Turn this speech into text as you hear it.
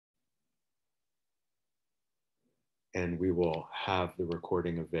and we will have the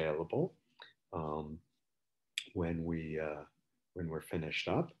recording available when we're finished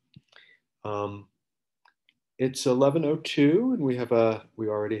up. It's 11:02, and we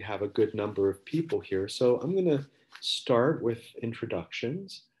already have a good number of people here. So I'm going to start with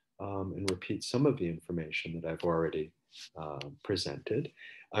introductions and repeat some of the information that I've already presented.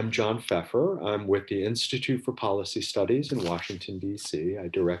 I'm John Pfeffer. I'm with the Institute for Policy Studies in Washington, D.C. I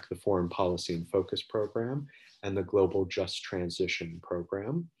direct the Foreign Policy and Focus Program and the Global Just Transition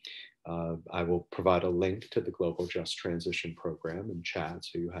Program. I will provide a link to the Global Just Transition Program in chat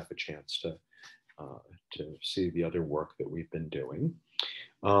so you have a chance to see the other work that we've been doing.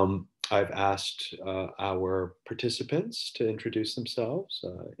 I've asked our participants to introduce themselves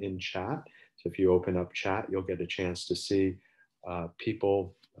in chat. So if you open up chat, you'll get a chance to see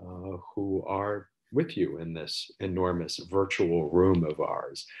people who are with you in this enormous virtual room of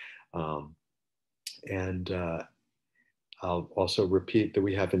ours. I'll also repeat that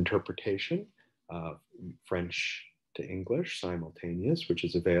we have interpretation, French to English simultaneous, which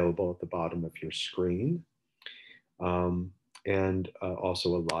is available at the bottom of your screen, and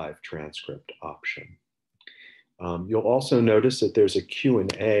also a live transcript option. You'll also notice that there's a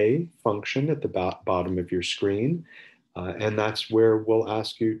Q&A function at the bottom of your screen, and that's where we'll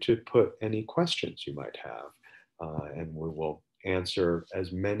ask you to put any questions you might have, and we will answer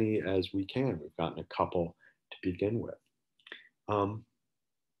as many as we can. We've gotten a couple to begin with.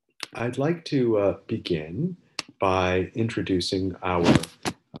 I'd like to begin by introducing our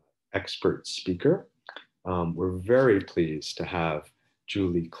expert speaker. We're very pleased to have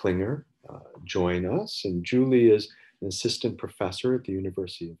Julie Klinger join us. And Julie is an assistant professor at the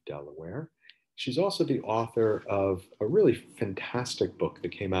University of Delaware. She's also the author of a really fantastic book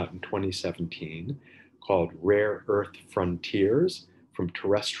that came out in 2017 called Rare Earth Frontiers: From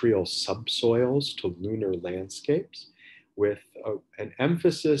Terrestrial Subsoils to Lunar Landscapes, with an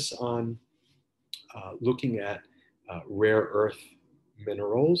emphasis on looking at rare earth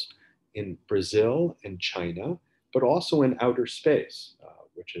minerals in Brazil and China, but also in outer space,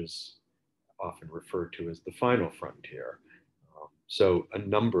 which is often referred to as the final frontier. So a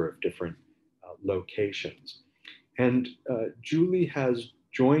number of different locations. And Julie has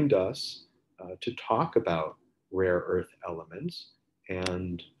joined us to talk about rare earth elements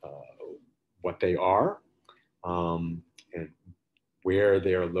and what they are, and where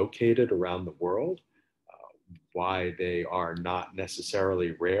they are located around the world, why they are not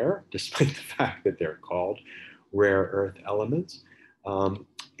necessarily rare, despite the fact that they're called rare earth elements.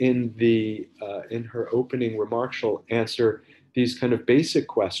 In her opening remarks, she'll answer these kind of basic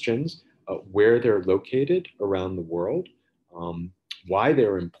questions: where they're located around the world, why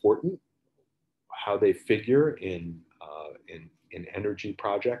they're important, how they figure in energy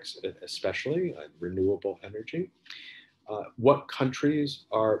projects, especially renewable energy, what countries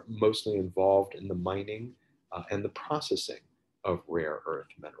are mostly involved in the mining and the processing of rare earth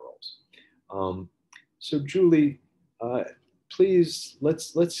minerals. So Julie, please,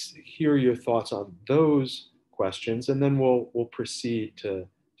 let's hear your thoughts on those questions, and then we'll proceed to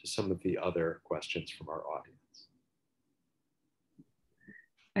some of the other questions from our audience.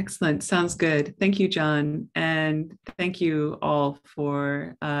 Excellent. Sounds good. Thank you, John. And thank you all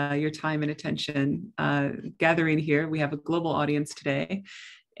for your time and attention gathering here. We have a global audience today.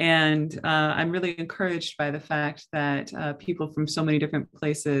 And I'm really encouraged by the fact that people from so many different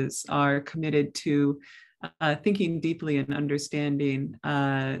places are committed to thinking deeply and understanding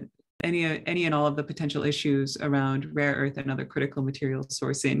any and all of the potential issues around rare earth and other critical materials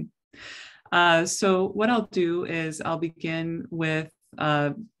sourcing. So what I'll do is I'll begin with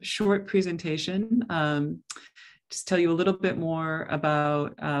a short presentation, just tell you a little bit more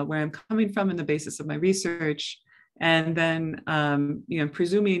about where I'm coming from and the basis of my research, and then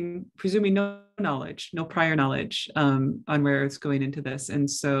presuming no prior knowledge on where it's going into this. And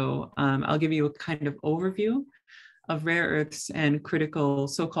so I'll give you a kind of overview of rare earths and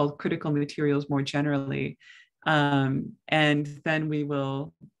so-called critical materials more generally, and then we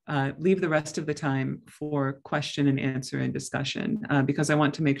will leave the rest of the time for question and answer and discussion, because I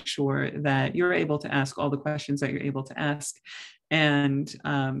want to make sure that you're able to ask all the questions that you're able to ask. And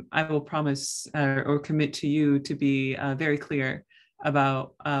I will promise or commit to you to be very clear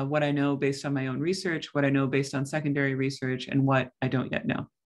about what I know based on my own research, what I know based on secondary research, and what I don't yet know,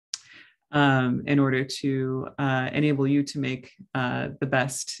 in order to enable you to make the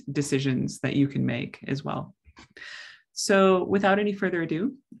best decisions that you can make as well. So without any further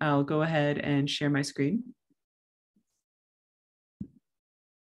ado, I'll go ahead and share my screen.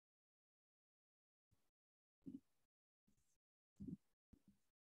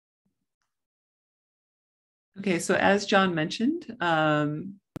 Okay, so as John mentioned,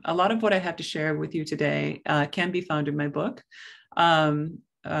 a lot of what I have to share with you today can be found in my book, Rare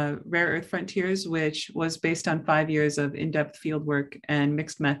Earth Frontiers, which was based on 5 years of in-depth fieldwork and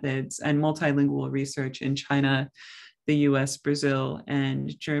mixed methods and multilingual research in China, the US, Brazil,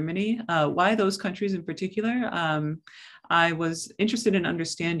 and Germany. Why those countries in particular? I was interested in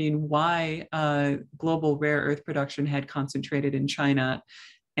understanding why global rare earth production had concentrated in China,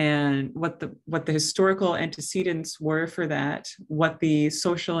 and what the historical antecedents were for that, what the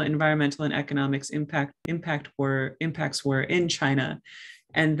social, environmental, and economics impacts were in China,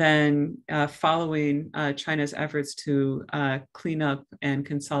 and then following China's efforts to clean up and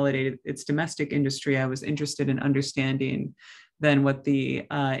consolidate its domestic industry, I was interested in understanding then what the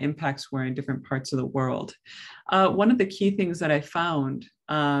impacts were in different parts of the world. One of the key things that I found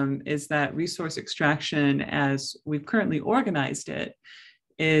is that resource extraction, as we've currently organized it,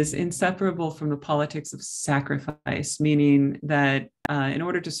 is inseparable from the politics of sacrifice, meaning that in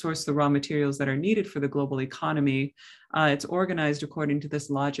order to source the raw materials that are needed for the global economy, it's organized according to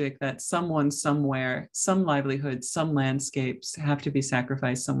this logic that someone somewhere, some livelihoods, some landscapes have to be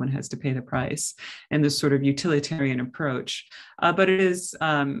sacrificed, someone has to pay the price, and this sort of utilitarian approach. But it is,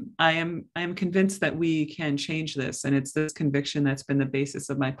 I am convinced that we can change this, and it's this conviction that's been the basis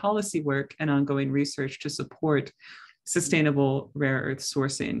of my policy work and ongoing research to support sustainable rare earth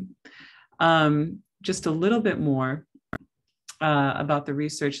sourcing. Just a little bit more about the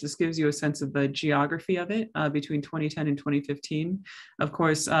research. This gives you a sense of the geography of it between 2010 and 2015. Of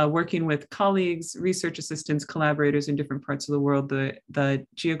course, working with colleagues, research assistants, collaborators in different parts of the world, the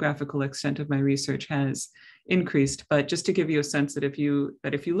geographical extent of my research has increased. But just to give you a sense that if you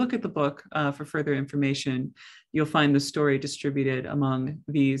look at the book for further information, you'll find the story distributed among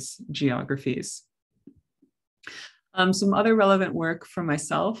these geographies. Some other relevant work for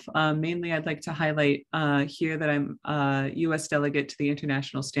myself, mainly I'd like to highlight here that I'm a US delegate to the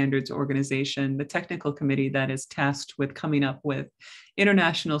International Standards Organization, the technical committee that is tasked with coming up with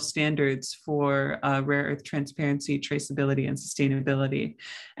international standards for rare earth transparency, traceability, and sustainability.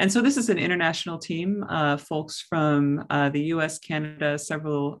 And so this is an international team, folks from the US, Canada,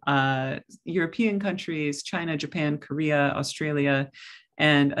 several European countries, China, Japan, Korea, Australia,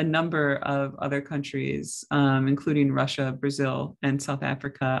 and a number of other countries, including Russia, Brazil, and South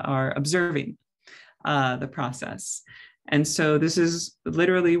Africa, are observing the process. And so this is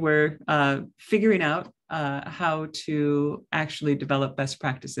literally, we're figuring out how to actually develop best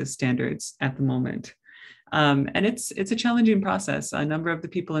practices standards at the moment. And it's a challenging process. A number of the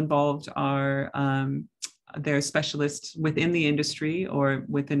people involved are they're specialists within the industry or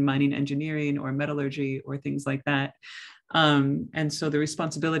within mining engineering or metallurgy or things like that. And so the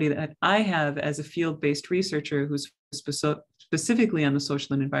responsibility that I have as a field-based researcher who's specifically on the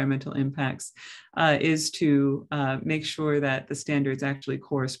social and environmental impacts is to make sure that the standards actually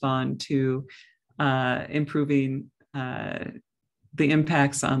correspond to improving the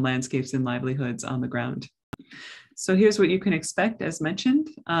impacts on landscapes and livelihoods on the ground. So here's what you can expect, as mentioned.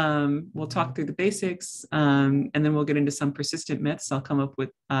 We'll talk through the basics, and then we'll get into some persistent myths I'll come up with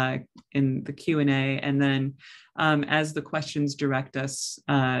in the Q&A. And then as the questions direct us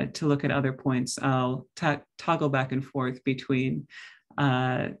to look at other points, I'll toggle back and forth between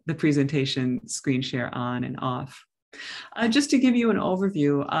the presentation screen share on and off. Just to give you an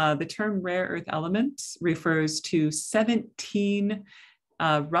overview, the term rare earth elements refers to 17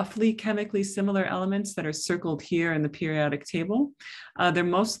 roughly chemically similar elements that are circled here in the periodic table. They're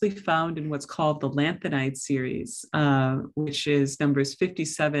mostly found in what's called the lanthanide series, which is numbers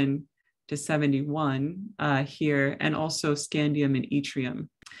 57 to 71 here, and also scandium and yttrium.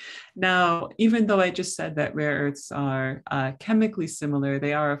 Now, even though I just said that rare earths are chemically similar,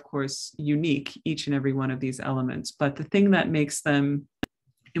 they are, of course, unique, each and every one of these elements. But the thing that makes them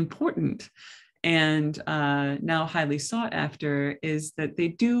important and now highly sought after is that they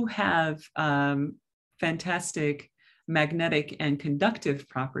do have fantastic magnetic and conductive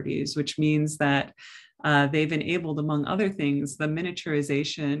properties, which means that they've enabled, among other things, the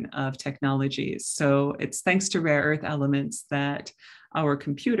miniaturization of technologies. So it's thanks to rare earth elements that our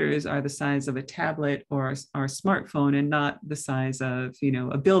computers are the size of a tablet or our smartphone and not the size of,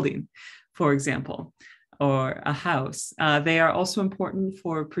 a building, for example, or a house. They are also important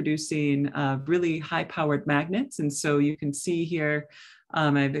for producing really high-powered magnets. And so you can see here,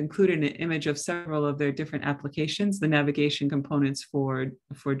 I've included an image of several of their different applications, the navigation components for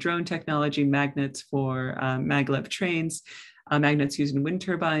drone technology, magnets for maglev trains, magnets used in wind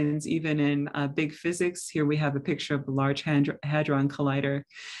turbines, even in big physics. Here we have a picture of the Large Hadron Collider.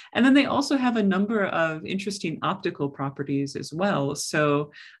 And then they also have a number of interesting optical properties as well.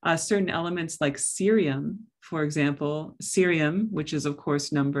 So certain elements like cerium, for example, cerium, which is of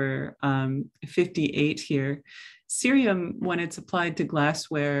course number 58 here. Cerium, when it's applied to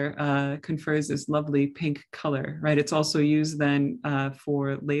glassware, confers this lovely pink color, right? It's also used then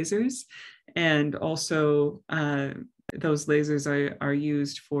for lasers, and also those lasers are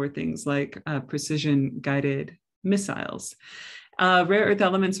used for things like precision guided missiles. Rare earth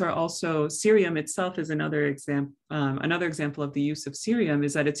elements are also, cerium itself is another example of the use of cerium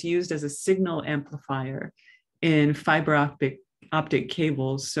is that it's used as a signal amplifier in fiber optic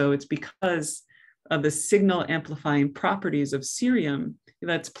cables. So it's because of the signal amplifying properties of cerium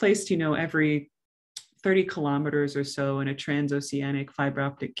that's placed, every 30 kilometers or so in a transoceanic fiber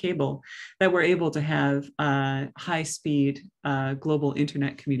optic cable that we're able to have high speed global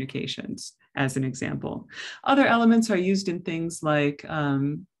internet communications, as an example. Other elements are used in things like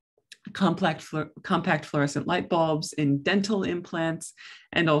compact fluorescent light bulbs, in dental implants,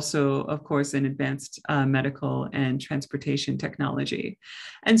 and also, of course, in advanced medical and transportation technology.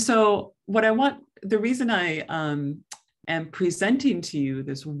 And so the reason I am presenting to you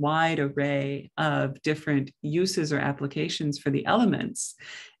this wide array of different uses or applications for the elements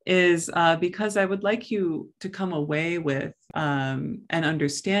is because I would like you to come away with an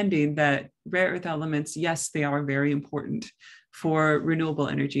understanding that rare earth elements, yes, they are very important for renewable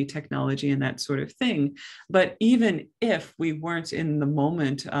energy technology and that sort of thing. But even if we weren't in the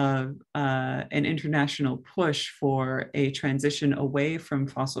moment of an international push for a transition away from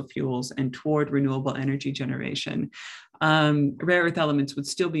fossil fuels and toward renewable energy generation, rare earth elements would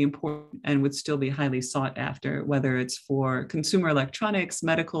still be important and would still be highly sought after, whether it's for consumer electronics,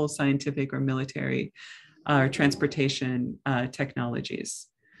 medical, scientific, or military or transportation technologies.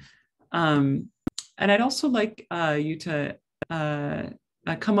 And I'd also like you to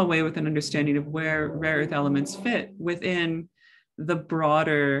come away with an understanding of where rare earth elements fit within the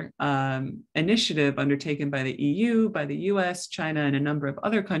broader initiative undertaken by the EU, by the US, China, and a number of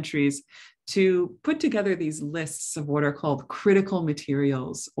other countries to put together these lists of what are called critical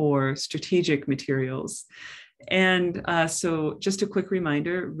materials or strategic materials. And so just a quick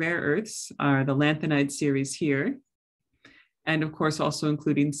reminder, rare earths are the lanthanide series here, and of course also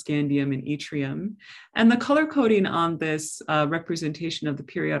including scandium and yttrium. And the color coding on this representation of the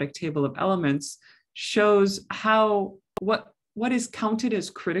periodic table of elements shows how what is counted as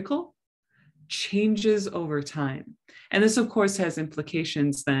critical changes over time. And this of course has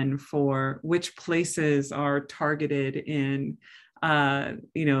implications then for which places are targeted in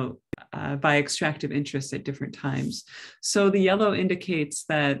by extractive interests at different times. So the yellow indicates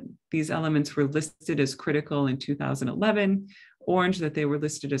that these elements were listed as critical in 2011, orange that they were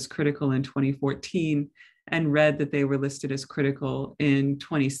listed as critical in 2014, and red that they were listed as critical in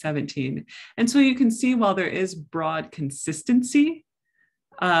 2017. And so you can see while there is broad consistency,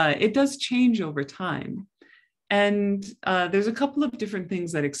 it does change over time. And there's a couple of different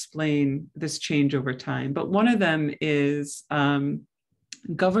things that explain this change over time, but one of them is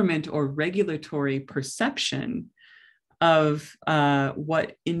government or regulatory perception of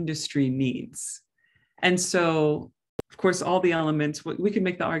what industry needs. And so, of course, all the elements, we can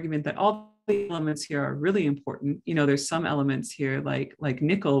make the argument that all the elements here are really important. There's some elements here like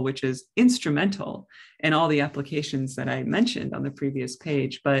nickel, which is instrumental in all the applications that I mentioned on the previous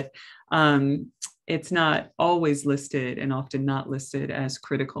page, but it's not always listed and often not listed as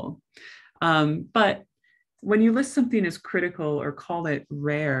critical. But when you list something as critical or call it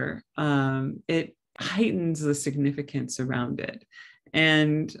rare, it heightens the significance around it.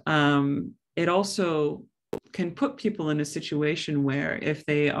 And it also can put people in a situation where if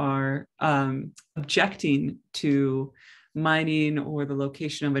they are objecting to mining or the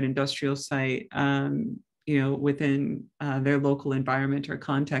location of an industrial site, within their local environment or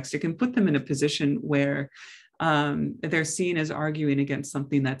context, it can put them in a position where they're seen as arguing against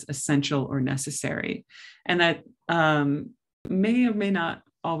something that's essential or necessary. And that may or may not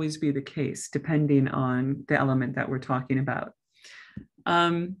always be the case, depending on the element that we're talking about.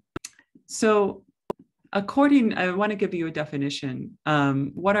 So I want to give you a definition.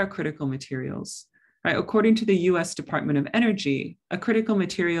 What are critical materials? Right? According to the US Department of Energy, a critical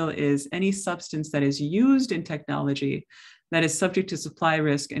material is any substance that is used in technology that is subject to supply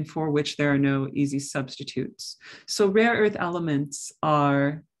risk and for which there are no easy substitutes. So rare earth elements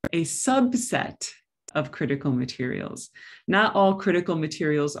are a subset of critical materials. Not all critical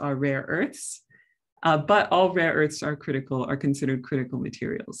materials are rare earths, but all rare earths are considered critical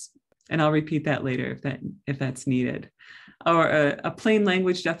materials. And I'll repeat that later if that's needed. or a plain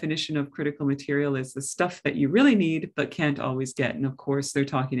language definition of critical material is the stuff that you really need but can't always get. And of course, they're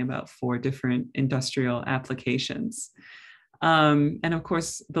talking about 4 different industrial applications. And of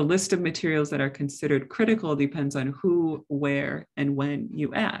course, the list of materials that are considered critical depends on who, where, and when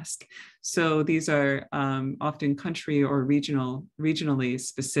you ask. So these are often country or regionally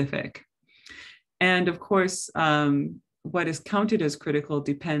specific. And of course, what is counted as critical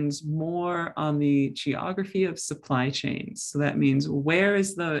depends more on the geography of supply chains. So that means, where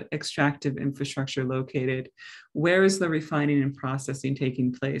is the extractive infrastructure located? Where is the refining and processing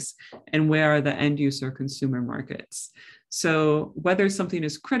taking place? And where are the end user consumer markets? So whether something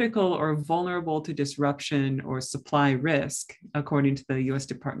is critical or vulnerable to disruption or supply risk, according to the US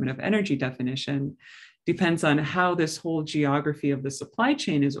Department of Energy definition, depends on how this whole geography of the supply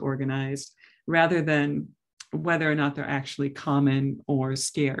chain is organized, rather than whether or not they're actually common or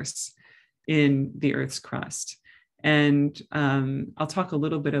scarce in the Earth's crust. And I'll talk a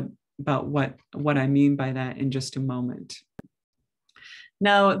little bit about what I mean by that in just a moment.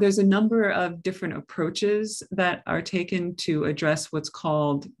 Now, there's a number of different approaches that are taken to address what's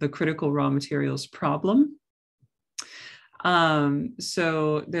called the critical raw materials problem.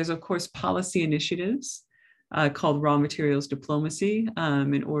 So there's, of course, policy initiatives called raw materials diplomacy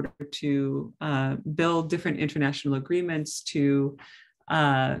in order to build different international agreements to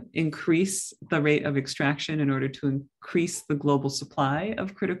increase the rate of extraction in order to increase the global supply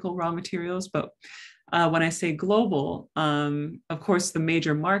of critical raw materials. But when I say global, of course, the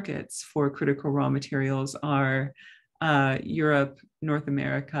major markets for critical raw materials are Europe, North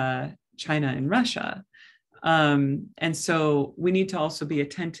America, China, and Russia. And so we need to also be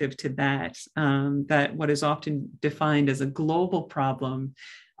attentive to that, that what is often defined as a global problem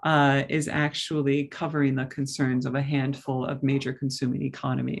is actually covering the concerns of a handful of major consuming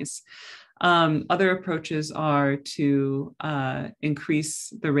economies. Other approaches are to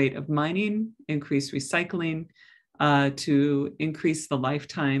increase the rate of mining, increase recycling, to increase the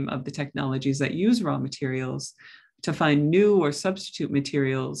lifetime of the technologies that use raw materials, to find new or substitute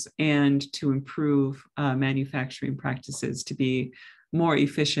materials, and to improve manufacturing practices to be more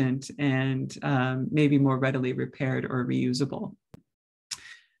efficient and maybe more readily repaired or reusable.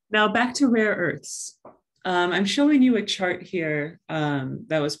 Now back to rare earths. I'm showing you a chart here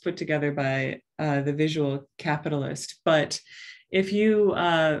that was put together by the visual capitalist, but if you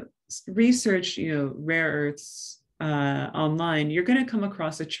research rare earths online, you're going to come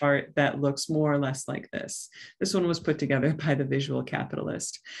across a chart that looks more or less like this. This one was put together by the visual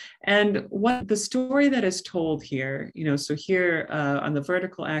capitalist. And what the story that is told here, so here on the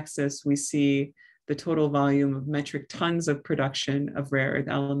vertical axis, we see the total volume of metric tons of production of rare earth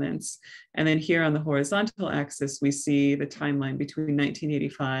elements. And then here on the horizontal axis, we see the timeline between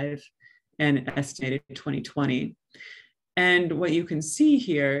 1985 and estimated 2020. And what you can see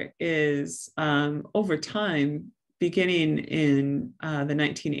here is over time, beginning in the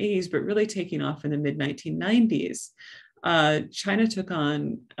 1980s, but really taking off in the mid-1990s, China took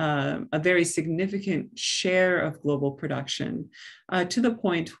on a very significant share of global production to the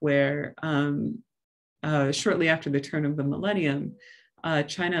point where shortly after the turn of the millennium,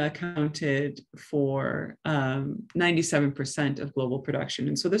 China accounted for 97% of global production.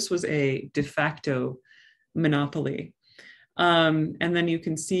 And so this was a de facto monopoly. And then you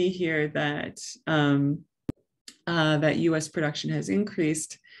can see here that that US production has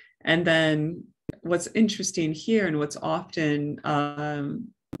increased. And then what's interesting here, and what's often,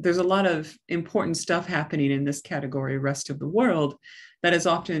 there's a lot of important stuff happening in this category, rest of the world, that is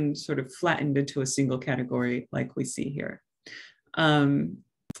often sort of flattened into a single category like we see here. And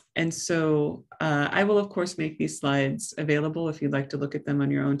so I will, of course, make these slides available if you'd like to look at them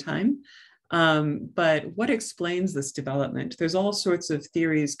on your own time. But what explains this development? There's all sorts of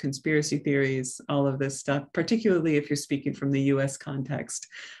theories, conspiracy theories, all of this stuff, particularly if you're speaking from the US context,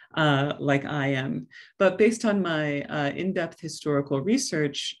 like I am. But based on my in-depth historical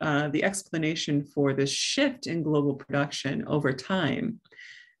research, the explanation for this shift in global production over time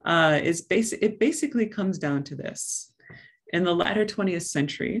it basically comes down to this. In the latter 20th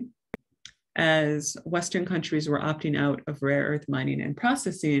century, as Western countries were opting out of rare earth mining and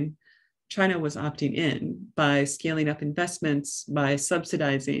processing, China was opting in by scaling up investments, by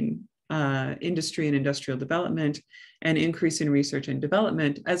subsidizing industry and industrial development, and increasing research and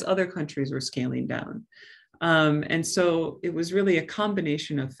development as other countries were scaling down. And so it was really a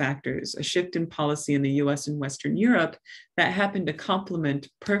combination of factors, a shift in policy in the US and Western Europe that happened to complement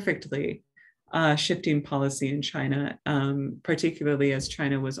perfectly shifting policy in China, particularly as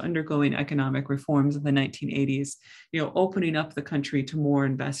China was undergoing economic reforms in the 1980s, opening up the country to more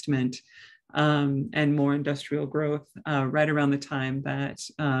investment, and more industrial growth right around the time that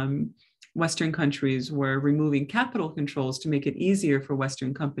Western countries were removing capital controls to make it easier for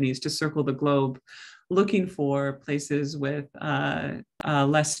Western companies to circle the globe, looking for places with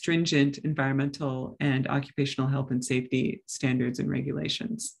less stringent environmental and occupational health and safety standards and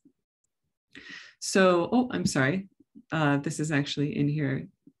regulations. So, oh, I'm sorry. This is actually in here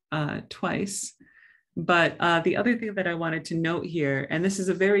twice. But the other thing that I wanted to note here, and this is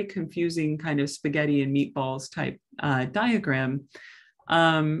a very confusing kind of spaghetti and meatballs type diagram,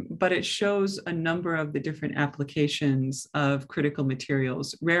 but it shows a number of the different applications of critical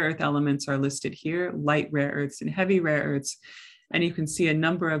materials. Rare earth elements are listed here, light rare earths and heavy rare earths. And you can see a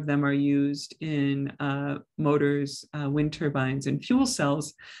number of them are used in motors, wind turbines, and fuel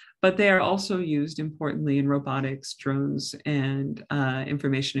cells, but they are also used importantly in robotics, drones, and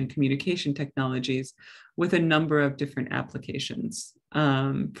information and communication technologies with a number of different applications,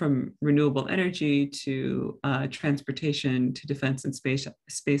 from renewable energy to transportation to defense and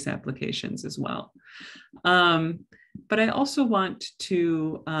space applications as well. But I also want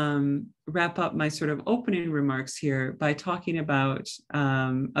to wrap up my sort of opening remarks here by talking about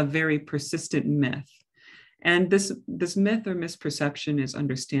a very persistent myth. And this myth or misperception is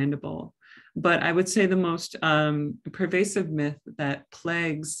understandable, but I would say the most pervasive myth that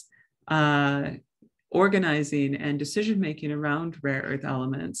plagues organizing and decision-making around rare earth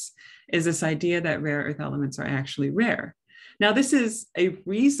elements is this idea that rare earth elements are actually rare. Now, this is a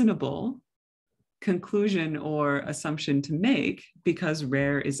reasonable conclusion or assumption to make because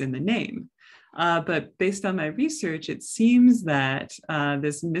rare is in the name. But based on my research, it seems that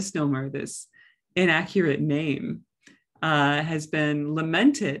this misnomer, this inaccurate name, has been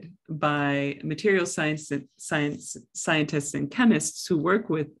lamented by material scientists and chemists who work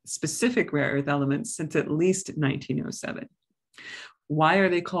with specific rare earth elements since at least 1907. Why are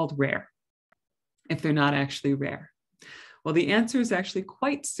they called rare if they're not actually rare? Well, the answer is actually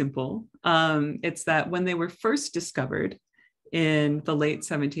quite simple. It's that when they were first discovered in the late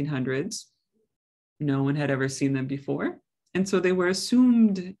 1700s, no one had ever seen them before. And so they were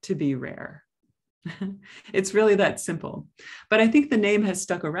assumed to be rare. It's really that simple. But I think the name has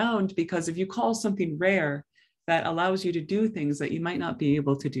stuck around because if you call something rare, that allows you to do things that you might not be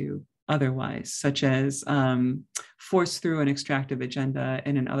able to do otherwise, such as force through an extractive agenda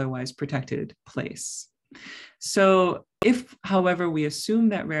in an otherwise protected place. So if, however, we assume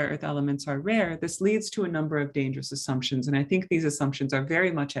that rare earth elements are rare, this leads to a number of dangerous assumptions. And I think these assumptions are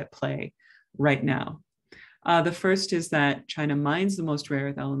very much at play right now. The first is that China mines the most rare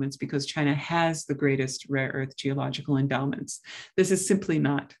earth elements because China has the greatest rare earth geological endowments. This is simply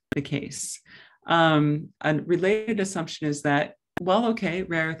not the case. A related assumption is that, well, okay,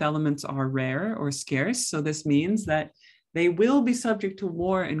 rare earth elements are rare or scarce, so this means that they will be subject to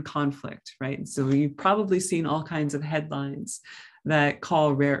war and conflict, right? So you've probably seen all kinds of headlines that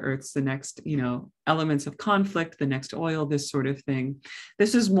call rare earths the next, elements of conflict, the next oil, this sort of thing.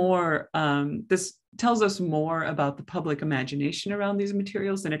 This is more, this tells us more about the public imagination around these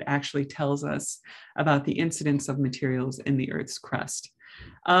materials than it actually tells us about the incidence of materials in the Earth's crust.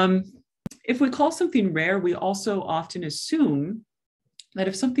 If we call something rare, we also often assume that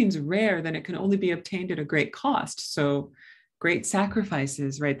if something's rare, then it can only be obtained at a great cost. So great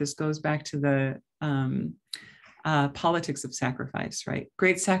sacrifices, right? This goes back to the politics of sacrifice, right?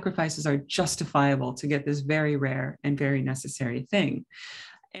 Great sacrifices are justifiable to get this very rare and very necessary thing.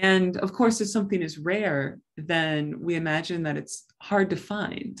 And of course, if something is rare, then we imagine that it's hard to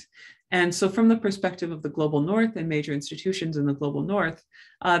find. And so from the perspective of the global north and major institutions in the global north,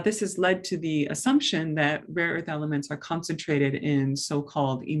 this has led to the assumption that rare earth elements are concentrated in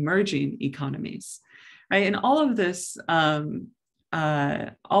so-called emerging economies, right? And all of this, all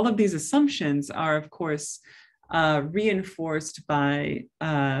of these assumptions are, of course, reinforced by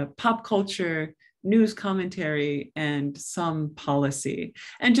pop culture, news commentary, and some policy.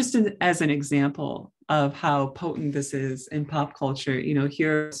 And just as an example of how potent this is in pop culture,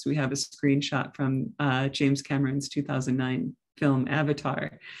 here we have a screenshot from James Cameron's 2009 film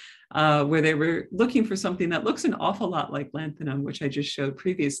Avatar, where they were looking for something that looks an awful lot like lanthanum, which I just showed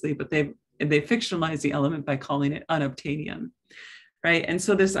previously, but they fictionalized the element by calling it unobtainium. Right. And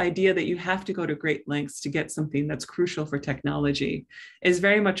so this idea that you have to go to great lengths to get something that's crucial for technology is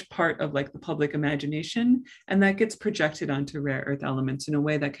very much part of like the public imagination. And that gets projected onto rare earth elements in a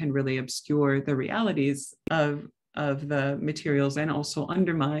way that can really obscure the realities of the materials and also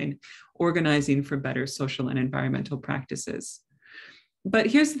undermine organizing for better social and environmental practices. But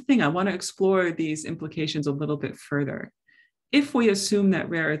here's the thing, I want to explore these implications a little bit further. If we assume that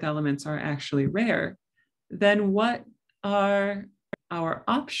rare earth elements are actually rare, then what are our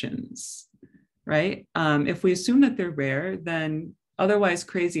options? right? If we assume that they're rare, then otherwise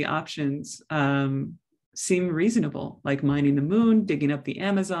crazy options seem reasonable, like mining the moon, digging up the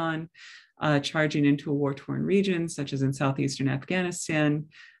Amazon, charging into a war-torn region, such as in southeastern Afghanistan,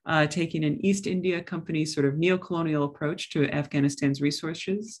 taking an East India Company sort of neo-colonial approach to Afghanistan's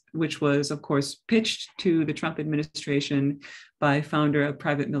resources, which was, of course, pitched to the Trump administration by founder of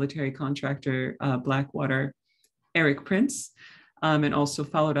private military contractor Blackwater, Eric Prince, and also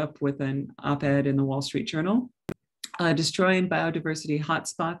followed up with an op-ed in the Wall Street Journal, destroying biodiversity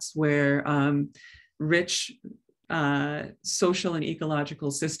hotspots where rich social and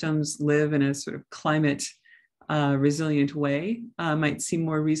ecological systems live in a sort of climate resilient way might seem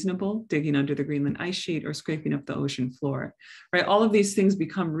more reasonable, digging under the Greenland ice sheet or scraping up the ocean floor, right? All of these things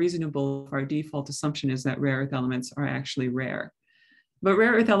become reasonable if our default assumption is that rare earth elements are actually rare. But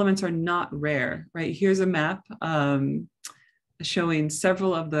rare earth elements are not rare, right? Here's a map showing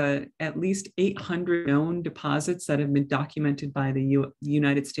several of the at least 800 known deposits that have been documented by the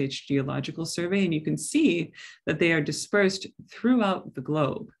United States Geological Survey. And you can see that they are dispersed throughout the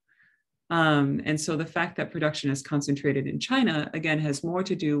globe. And so the fact that production is concentrated in China, again, has more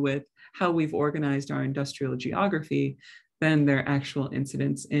to do with how we've organized our industrial geography than their actual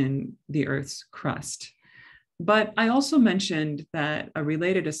incidence in the Earth's crust. But I also mentioned that a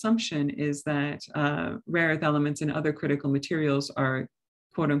related assumption is that rare earth elements and other critical materials are,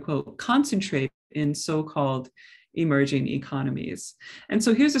 quote unquote, concentrated in so-called emerging economies. And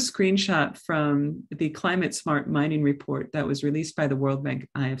so here's a screenshot from the Climate Smart Mining Report that was released by the World Bank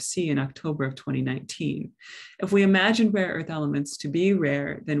IFC in October of 2019. If we imagine rare earth elements to be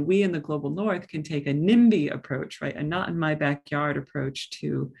rare, then we in the global north can take a NIMBY approach, right? A not in my backyard approach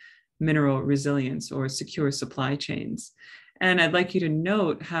to mineral resilience or secure supply chains. And I'd like you to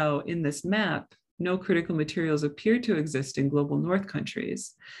note how in this map, no critical materials appear to exist in global north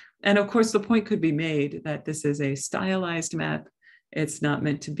countries. And of course, the point could be made that this is a stylized map. It's not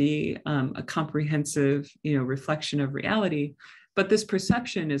meant to be a comprehensive, reflection of reality, but this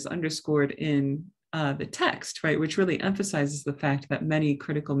perception is underscored in the text, right, which really emphasizes the fact that many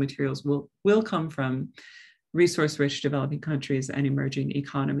critical materials will come from resource-rich developing countries and emerging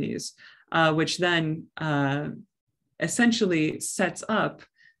economies, which then essentially sets up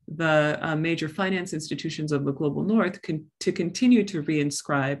the major finance institutions of the global north to continue to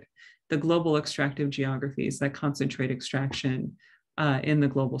reinscribe the global extractive geographies that concentrate extraction in the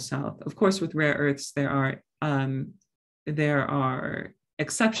global south. Of course, with rare earths, there are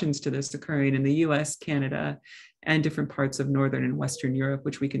exceptions to this occurring in the US, Canada, and different parts of Northern and Western Europe,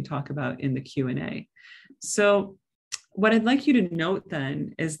 which we can talk about in the Q&A. So what I'd like you to note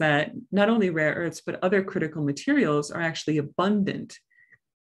then is that not only rare earths, but other critical materials are actually abundant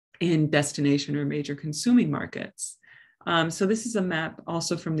in destination or major consuming markets. So this is a map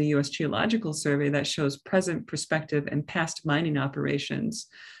also from the US Geological Survey that shows present, prospective, and past mining operations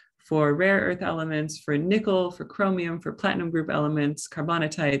for rare earth elements, for nickel, for chromium, for platinum group elements,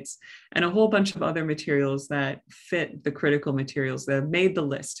 carbonatites, and a whole bunch of other materials that fit the critical materials that have made the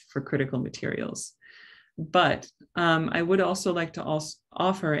list for critical materials. But I would also like to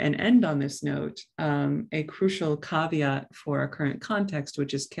offer and end on this note a crucial caveat for our current context,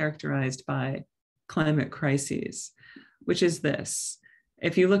 which is characterized by climate crises, which is this.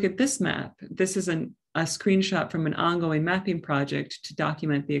 If you look at this map, this is a screenshot from an ongoing mapping project to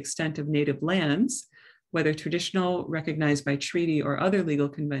document the extent of native lands, whether traditional, recognized by treaty or other legal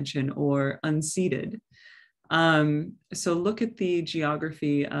convention, or unceded. So look at the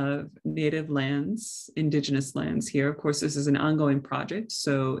geography of native lands, indigenous lands here. Of course, this is an ongoing project,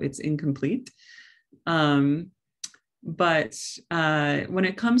 so it's incomplete. But when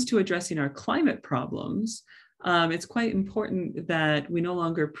it comes to addressing our climate problems, it's quite important that we no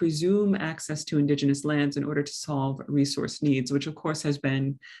longer presume access to indigenous lands in order to solve resource needs, which of course has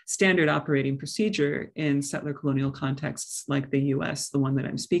been standard operating procedure in settler colonial contexts like the US, the one that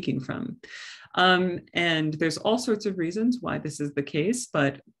I'm speaking from. And there's all sorts of reasons why this is the case,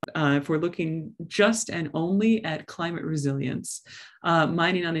 but if we're looking just and only at climate resilience,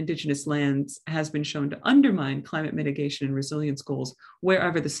 mining on indigenous lands has been shown to undermine climate mitigation and resilience goals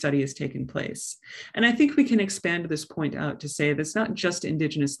wherever the study has taken place. And I think we can expand this point out to say that it's not just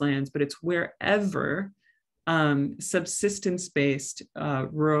indigenous lands, but it's wherever subsistence-based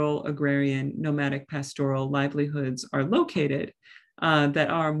rural, agrarian, nomadic, pastoral livelihoods are located that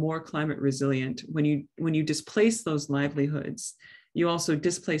are more climate resilient. When you displace those livelihoods, you also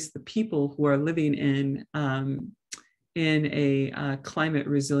displace the people who are living in a climate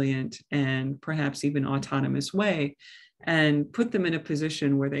resilient and perhaps even autonomous way, and put them in a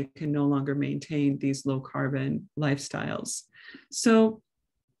position where they can no longer maintain these low carbon lifestyles. So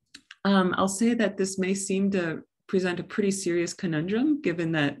I'll say that this may seem to present a pretty serious conundrum,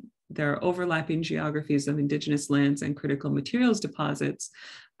 given that there are overlapping geographies of indigenous lands and critical materials deposits,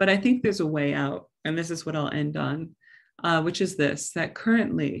 but I think there's a way out, and this is what I'll end on, which is this, that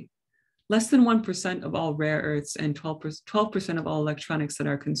currently less than 1% of all rare earths and 12% of all electronics that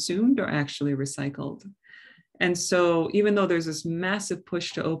are consumed are actually recycled. And so even though there's this massive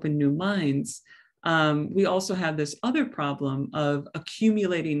push to open new mines, we also have this other problem of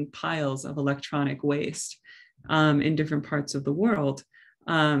accumulating piles of electronic waste in different parts of the world,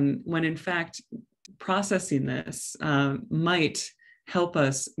 when in fact, processing this might help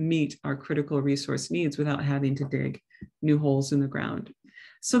us meet our critical resource needs without having to dig new holes in the ground.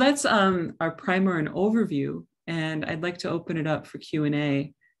 So that's our primer and overview, and I'd like to open it up for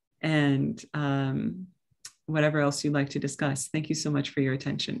Q&A and whatever else you'd like to discuss. Thank you so much for your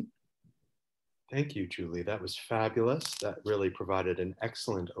attention. Thank you, Julie. That was fabulous. That really provided an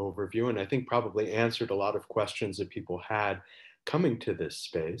excellent overview, and I think probably answered a lot of questions that people had coming to this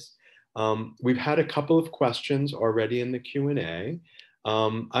space. We've had a couple of questions already in the Q&A.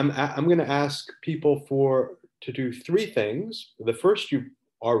 I'm going to ask people to do three things. The first you've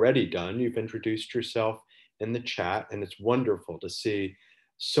already done. You've introduced yourself in the chat, and it's wonderful to see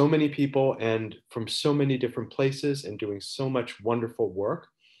so many people and from so many different places and doing so much wonderful work.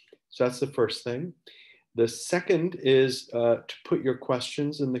 So that's the first thing. The second is to put your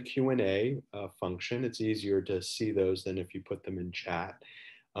questions in the Q&A function. It's easier to see those than if you put them in chat,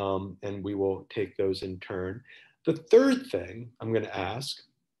 and we will take those in turn. The third thing I'm going to ask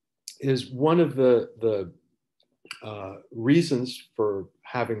is one of the reasons for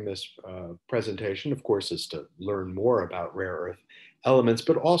having this presentation, of course, is to learn more about rare earth elements,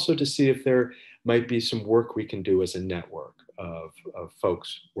 but also to see if there might be some work we can do as a network of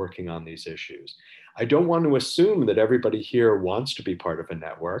folks working on these issues. I don't want to assume that everybody here wants to be part of a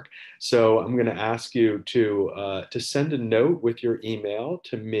network, so I'm going to ask you to send a note with your email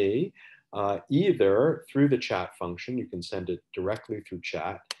to me, either through the chat function. You can send it directly through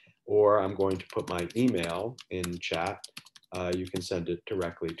chat, or I'm going to put my email in chat. You can send it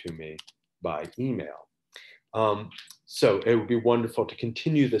directly to me by email. So it would be wonderful to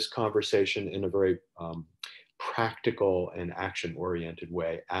continue this conversation in a very practical and action-oriented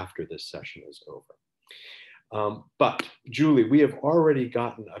way after this session is over. But Julie, we have already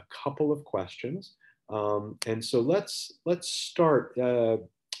gotten a couple of questions. And so let's start,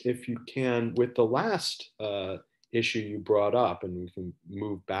 if you can, with the last issue you brought up, and we can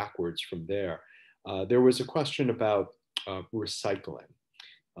move backwards from there. There was a question about recycling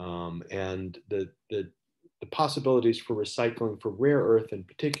and the possibilities for recycling for rare earth in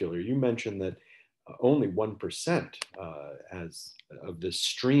particular. You mentioned that only 1% of this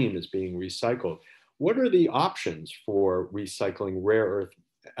stream is being recycled. What are the options for recycling rare earth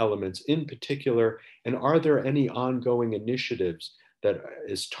elements in particular, and are there any ongoing initiatives that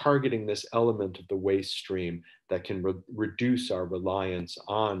is targeting this element of the waste stream that can reduce our reliance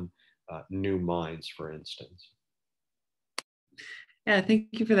on new mines, for instance? Yeah, thank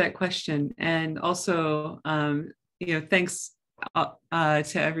you for that question. And also, thanks to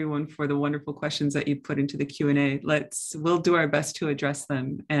everyone for the wonderful questions that you put into the Q&A. We'll do our best to address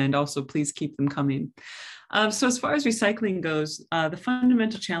them, and also please keep them coming. So as far as recycling goes, the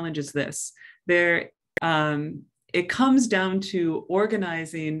fundamental challenge is this. It comes down to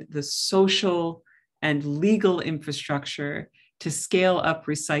organizing the social and legal infrastructure to scale up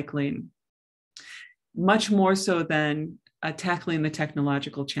recycling, much more so than tackling the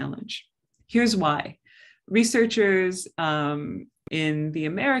technological challenge. Here's why. Researchers in the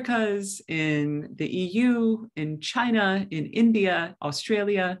Americas, in the EU, in China, in India,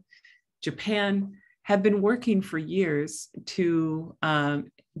 Australia, Japan, have been working for years to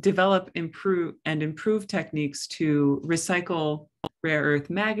develop, improve techniques to recycle rare earth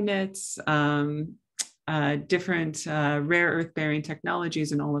magnets, different rare earth bearing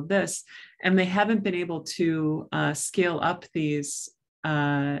technologies, and all of this. And they haven't been able to scale up these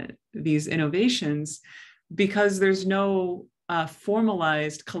innovations because there's no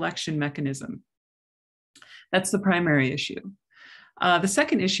formalized collection mechanism. That's the primary issue. The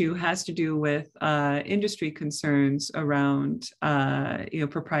second issue has to do with industry concerns around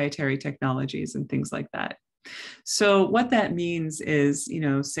proprietary technologies and things like that. So what that means is,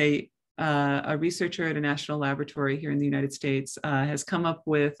 say a researcher at a national laboratory here in the United States has come up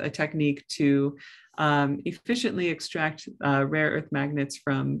with a technique to efficiently extract rare earth magnets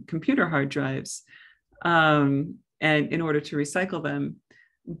from computer hard drives, and in order to recycle them.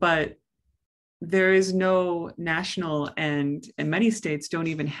 But there is no national, and many states don't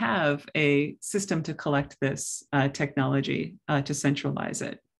even have a system to collect this technology, to centralize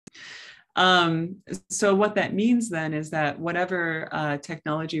it. So what that means then is that whatever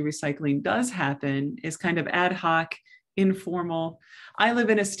technology recycling does happen is kind of ad hoc, informal. I live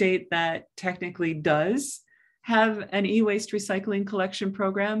in a state that technically does have an e-waste recycling collection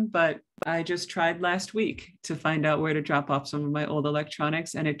program, but I just tried last week to find out where to drop off some of my old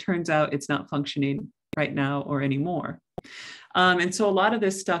electronics, and it turns out it's not functioning right now or anymore. And so a lot of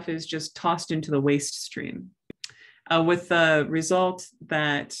this stuff is just tossed into the waste stream. With the result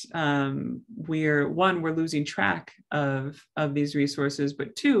that we're losing track of these resources,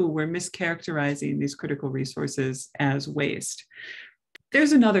 but two, we're mischaracterizing these critical resources as waste.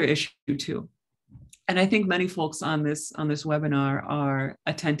 There's another issue too, and I think many folks on this webinar are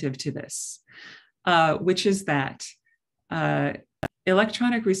attentive to this, which is that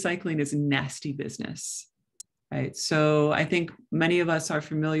electronic recycling is a nasty business. Right. So I think many of us are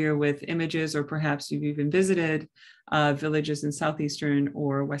familiar with images, or perhaps you've even visited villages in southeastern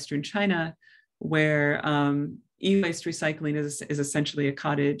or Western China, where e-waste recycling is essentially a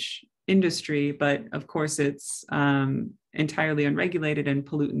cottage industry, but of course it's entirely unregulated, and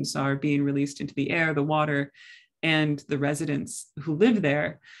pollutants are being released into the air, the water, and the residents who live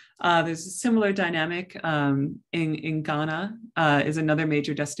there. There's a similar dynamic in Ghana, is another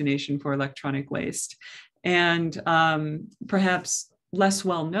major destination for electronic waste. And perhaps less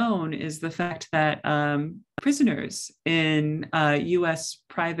well known is the fact that prisoners in US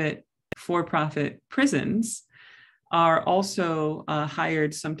private for-profit prisons are also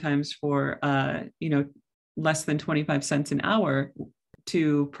hired sometimes for less than 25 cents an hour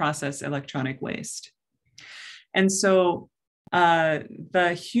to process electronic waste. And so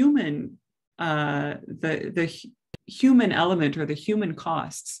the human element, or the human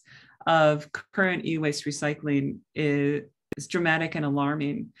costs of current e-waste recycling is dramatic and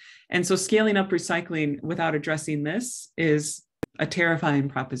alarming. And so scaling up recycling without addressing this is a terrifying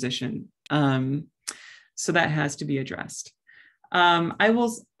proposition. So that has to be addressed.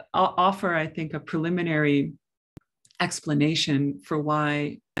 I'll offer, I think, a preliminary explanation for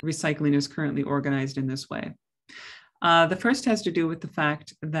why recycling is currently organized in this way. The first has to do with the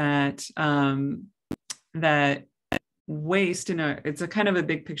fact that that waste it's a kind of a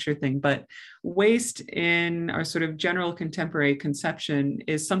big picture thing, but waste in our sort of general contemporary conception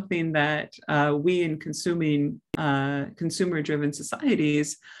is something that we in consumer-driven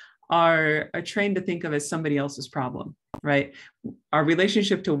societies are trained to think of as somebody else's problem, right? Our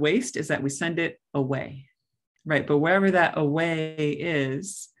relationship to waste is that we send it away, right? But wherever that away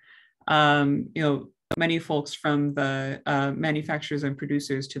is, many folks from the manufacturers and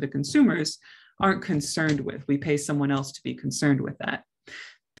producers to the consumers aren't concerned with. We pay someone else to be concerned with that.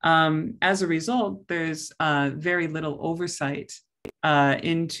 As a result, there's very little oversight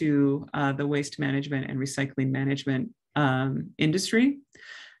into the waste management and recycling management industry,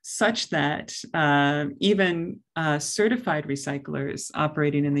 such that even certified recyclers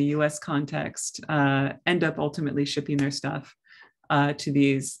operating in the US context end up ultimately shipping their stuff to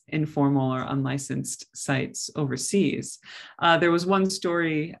these informal or unlicensed sites overseas. There was one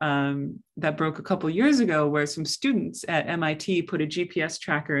story that broke a couple years ago where some students at MIT put a GPS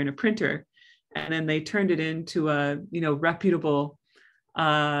tracker in a printer, and then they turned it into a reputable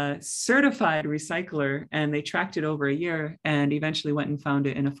certified recycler, and they tracked it over a year and eventually went and found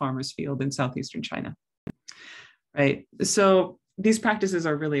it in a farmer's field in southeastern China. Right. So these practices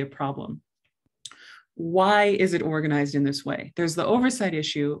are really a problem. Why is it organized in this way? There's the oversight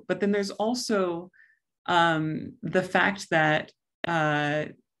issue, but then there's also the fact that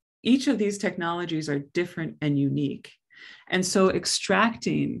each of these technologies are different and unique. And so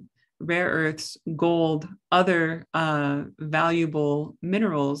extracting rare earths, gold, other valuable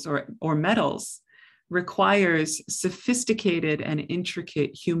minerals or metals requires sophisticated and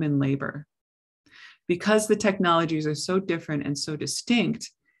intricate human labor. Because the technologies are so different and so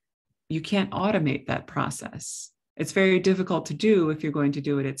distinct, you can't automate that process. It's very difficult to do if you're going to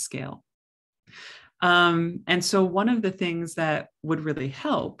do it at scale. And so one of the things that would really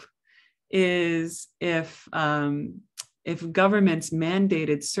help is if governments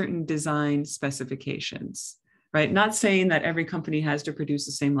mandated certain design specifications, right? Not saying that every company has to produce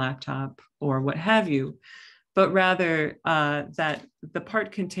the same laptop or what have you, but rather that the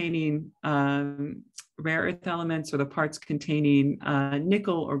part containing rare earth elements or the parts containing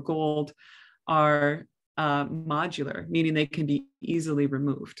nickel or gold are modular, meaning they can be easily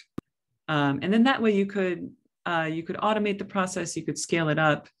removed. And then that way you could automate the process, you could scale it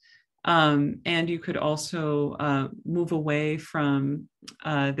up, and you could also move away from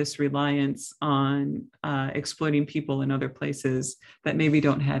this reliance on exploiting people in other places that maybe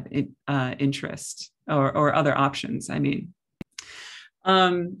don't have interest or other options, I mean.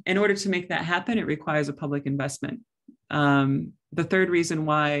 In order to make that happen, it requires a public investment. The third reason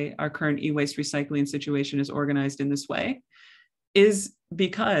why our current e-waste recycling situation is organized in this way is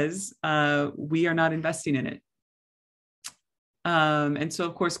because we are not investing in it. And so,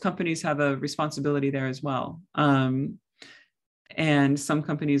 of course, companies have a responsibility there as well. And some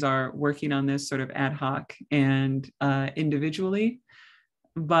companies are working on this sort of ad hoc and individually,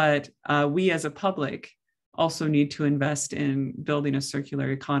 but we as a public also need to invest in building a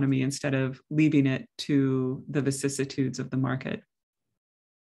circular economy instead of leaving it to the vicissitudes of the market.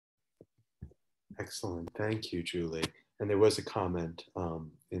 Excellent, thank you, Julie. And there was a comment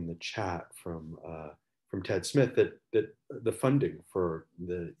in the chat from Ted Smith that the funding for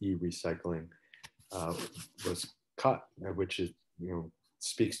the e-recycling was cut, which is,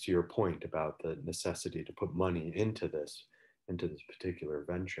 speaks to your point about the necessity to put money into this particular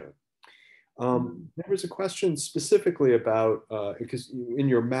venture. There was a question specifically about, because in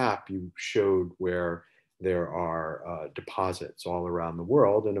your map you showed where there are deposits all around the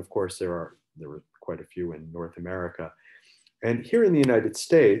world, and of course there were quite a few in North America. And here in the United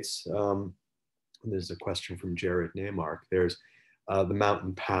States, there's a question from Jared Neymark. There's the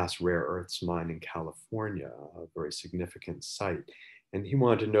Mountain Pass Rare Earths Mine in California, a very significant site. And he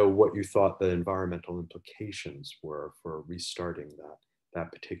wanted to know what you thought the environmental implications were for restarting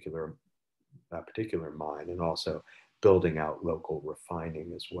that particular mine, and also building out local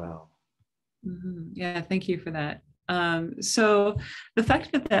refining as well. Mm-hmm. Yeah, thank you for that. So the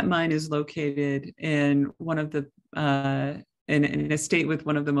fact that mine is located in one of the in a state with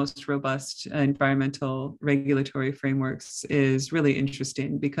one of the most robust environmental regulatory frameworks is really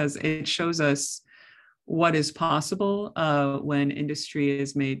interesting, because it shows us what is possible when industry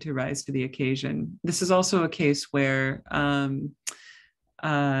is made to rise to the occasion. This is also a case where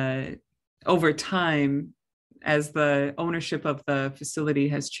over time, as the ownership of the facility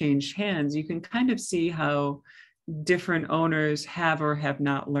has changed hands, you can kind of see how different owners have or have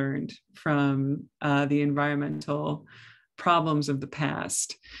not learned from the environmental problems of the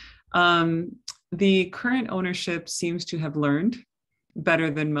past. The current ownership seems to have learned better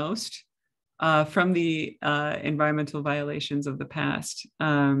than most from the environmental violations of the past.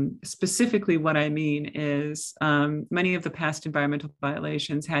 Specifically, what I mean is many of the past environmental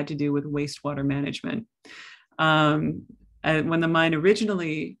violations had to do with wastewater management. When the mine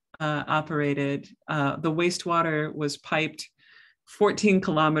originally operated, the wastewater was piped 14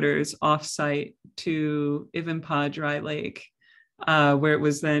 kilometers off-site to Ivanpah Dry Lake, where it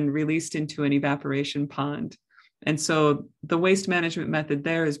was then released into an evaporation pond. And so the waste management method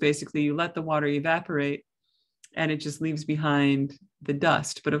there is basically you let the water evaporate and it just leaves behind the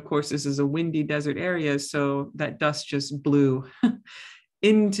dust. But of course, this is a windy desert area, so that dust just blew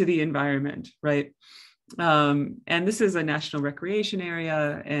into the environment, right? And this is a national recreation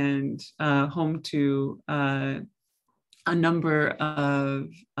area and home to a number of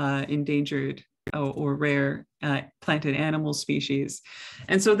endangered or rare plant and animal species.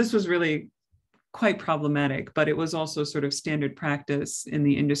 And so this was really quite problematic, but it was also sort of standard practice in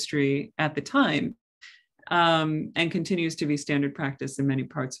the industry at the time, and continues to be standard practice in many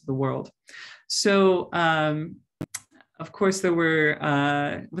parts of the world. So, of course, there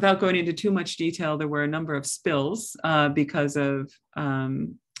were, without going into too much detail, there were a number of spills because of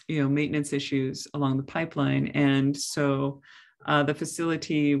maintenance issues along the pipeline. And so the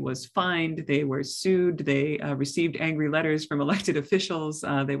facility was fined, they were sued, they received angry letters from elected officials,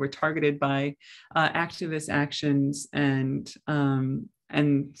 they were targeted by activist actions and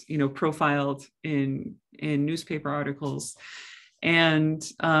profiled in newspaper articles. And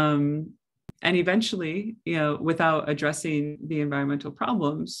eventually, without addressing the environmental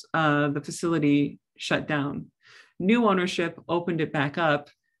problems, the facility shut down. New ownership opened it back up,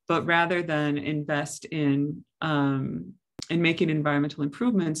 but rather than invest in making environmental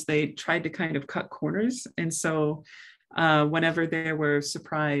improvements, they tried to kind of cut corners. And so whenever there were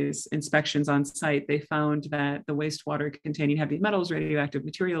surprise inspections on site, they found that the wastewater containing heavy metals, radioactive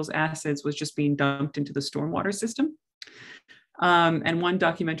materials, acids was just being dumped into the stormwater system. And one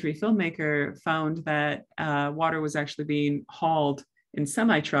documentary filmmaker found that water was actually being hauled in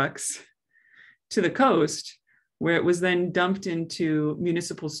semi-trucks to the coast, where it was then dumped into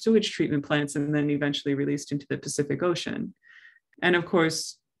municipal sewage treatment plants and then eventually released into the Pacific Ocean. And of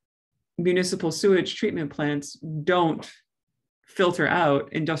course, municipal sewage treatment plants don't filter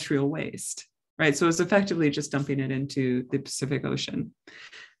out industrial waste, right? So it's effectively just dumping it into the Pacific Ocean.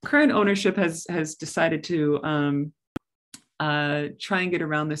 Current ownership has decided to try and get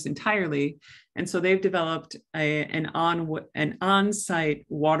around this entirely. And so they've developed an on-site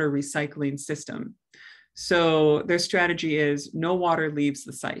water recycling system. So their strategy is no water leaves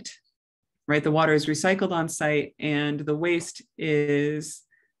the site, right? The water is recycled on site, and the waste is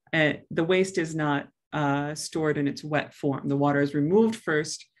not stored in its wet form. The water is removed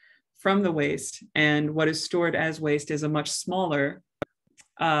first from the waste, and what is stored as waste is a much smaller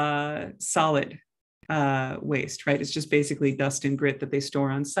solid waste, right? It's just basically dust and grit that they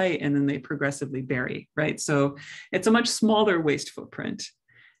store on site, and then they progressively bury, right? So it's a much smaller waste footprint,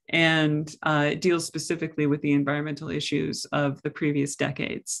 and it deals specifically with the environmental issues of the previous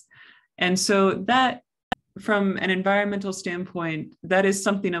decades. And so that, from an environmental standpoint, that is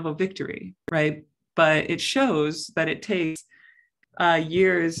something of a victory, right? But it shows that it takes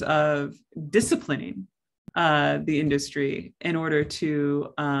years of disciplining the industry in order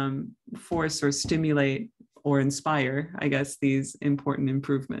to force or stimulate or inspire, I guess, these important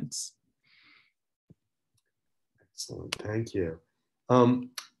improvements. Excellent, thank you.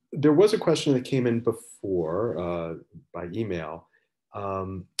 There was a question that came in before by email,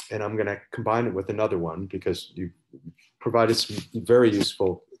 and I'm going to combine it with another one because you provided some very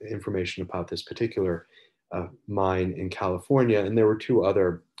useful information about this particular mine in California. And there were two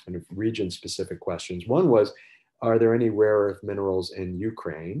other kind of region-specific questions. One was, are there any rare earth minerals in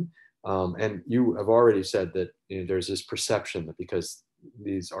Ukraine? And you have already said that there's this perception that because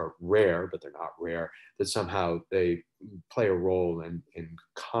these are rare, but they're not rare, that somehow they play a role in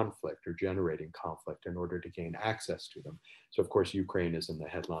conflict or generating conflict in order to gain access to them. So of course, Ukraine is in the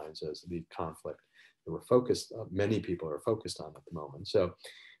headlines as the conflict that we're focused, many people are focused on at the moment. So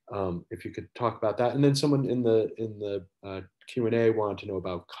if you could talk about that. And then someone in the Q&A wanted to know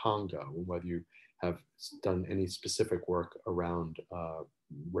about Congo, and whether you have done any specific work around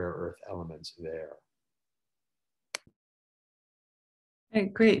rare earth elements there. Okay,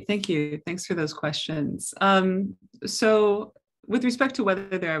 great, thank you. Thanks for those questions. So with respect to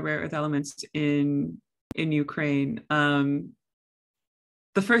whether there are rare earth elements in Ukraine,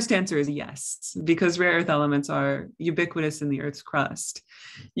 the first answer is yes, because rare earth elements are ubiquitous in the Earth's crust.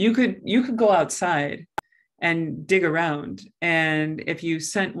 You could go outside and dig around, and if you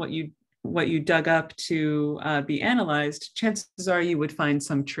sent what you dug up to be analyzed, chances are you would find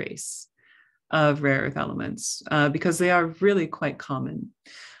some trace of rare earth elements because they are really quite common.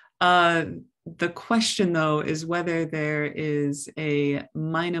 The question, though, is whether there is a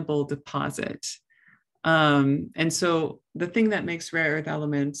mineable deposit. And so the thing that makes rare earth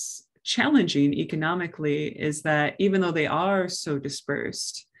elements challenging economically is that even though they are so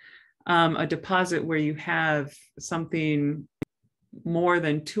dispersed, a deposit where you have something more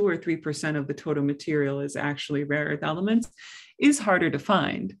than 2 or 3% of the total material is actually rare earth elements is harder to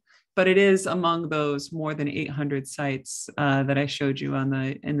find. But it is among those more than 800 sites that I showed you in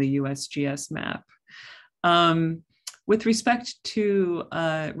the USGS map. With respect to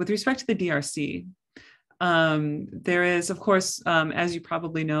the DRC, there is, of course, as you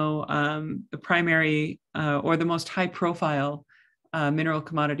probably know, the primary or the most high-profile mineral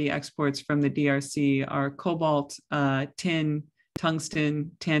commodity exports from the DRC are cobalt, tin,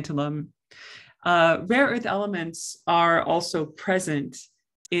 tungsten, tantalum. Rare earth elements are also present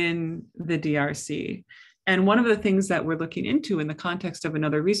in the DRC. And one of the things that we're looking into in the context of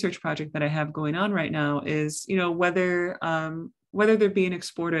another research project that I have going on right now is, whether they're being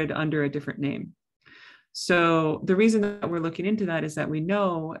exported under a different name. So the reason that we're looking into that is that we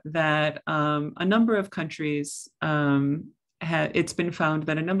know that a number of countries, it's been found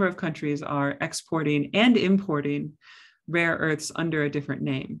that a number of countries are exporting and importing rare earths under a different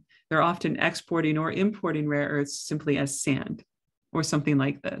name. They're often exporting or importing rare earths simply as sand or something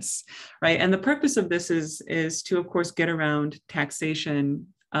like this, right? And the purpose of this is to, of course, get around taxation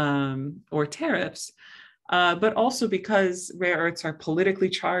or tariffs, but also because rare earths are politically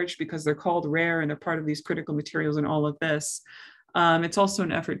charged because they're called rare and they're part of these critical materials and all of this. It's also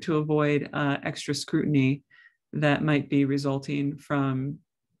an effort to avoid extra scrutiny that might be resulting from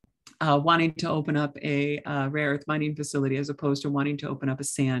wanting to open up a rare earth mining facility as opposed to wanting to open up a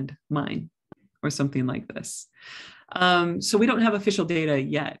sand mine or something like this. So we don't have official data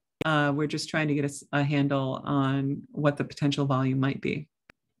yet. We're just trying to get a handle on what the potential volume might be.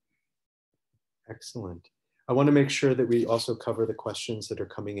 Excellent. I want to make sure that we also cover the questions that are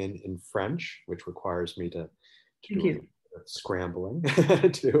coming in French, which requires me to do scrambling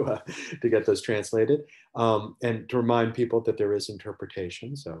to get those translated, and to remind people that there is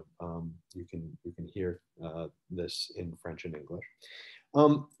interpretation, so you can hear this in French and English.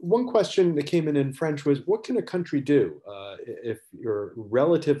 One question that came in French was, what can a country do if you're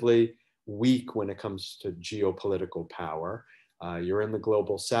relatively weak when it comes to geopolitical power? You're in the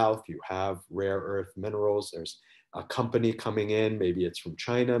global south, you have rare earth minerals, there's a company coming in, maybe it's from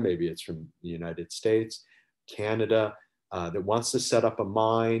China, maybe it's from the United States, Canada, that wants to set up a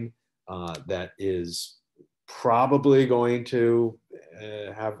mine that is probably going to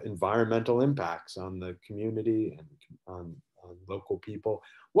have environmental impacts on the community and on local people.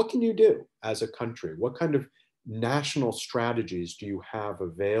 What can you do as a country? What kind of national strategies do you have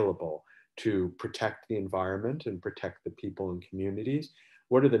available to protect the environment and protect the people and communities?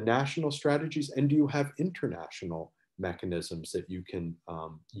 What are the national strategies? And do you have international mechanisms that you can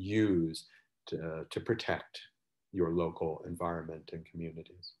use to protect your local environment and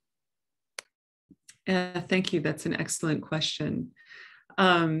communities? Thank you. That's an excellent question.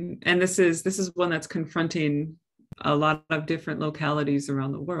 And this is one that's confronting a lot of different localities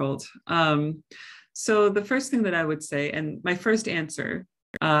around the world. So the first thing that I would say, and my first answer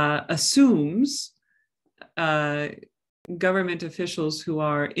assumes government officials who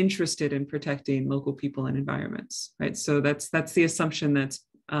are interested in protecting local people and environments, right? So that's the assumption that's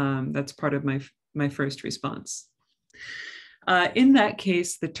part of my first response. In that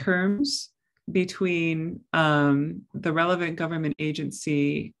case, the terms between the relevant government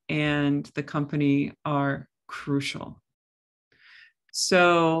agency and the company are crucial.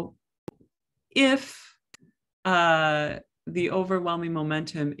 So if the overwhelming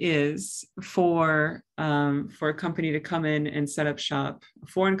momentum is for a company to come in and set up shop, a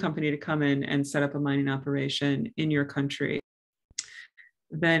foreign company to come in and set up a mining operation in your country,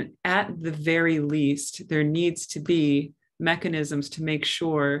 then at the very least, there needs to be mechanisms to make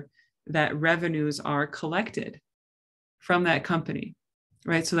sure that revenues are collected from that company,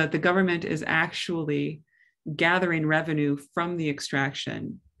 right? So that the government is actually gathering revenue from the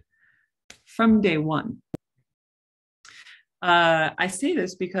extraction from day one. I say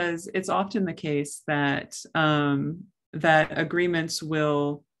this because it's often the case that that agreements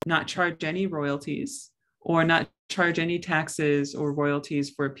will not charge any royalties or not charge any taxes or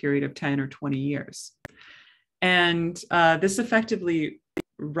royalties for a period of 10 or 20 years. And this effectively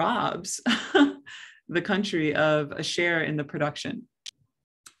robs the country of a share in the production.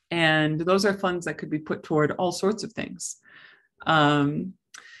 And those are funds that could be put toward all sorts of things.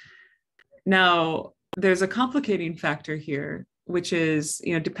 Now, there's a complicating factor here, which is,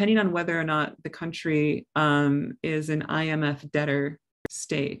 depending on whether or not the country is an IMF debtor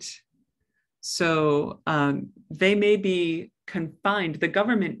state. So they may be confined, the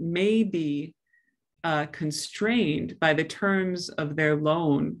government may be constrained by the terms of their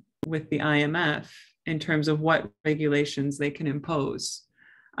loan with the IMF in terms of what regulations they can impose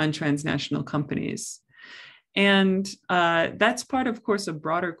on transnational companies. And that's part, of course, a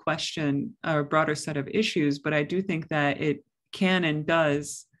broader question or a broader set of issues, but I do think that it can and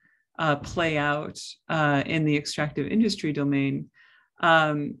does play out in the extractive industry domain.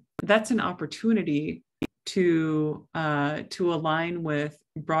 That's an opportunity to align with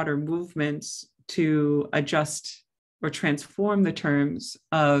broader movements to adjust or transform the terms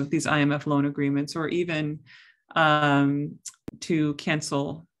of these IMF loan agreements, or even to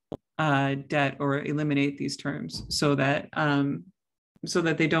cancel debt or eliminate these terms so that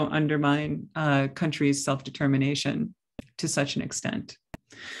they don't undermine countries' self-determination to such an extent.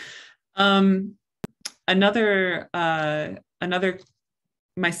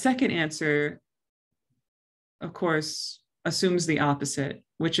 My second answer, of course, assumes the opposite,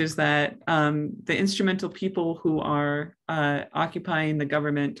 which is that the instrumental people who are occupying the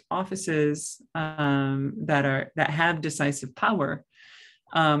government offices that have decisive power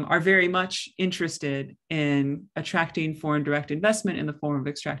are very much interested in attracting foreign direct investment in the form of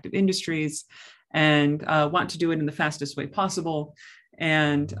extractive industries and want to do it in the fastest way possible.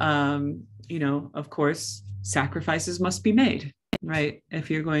 And, of course, sacrifices must be made, right? If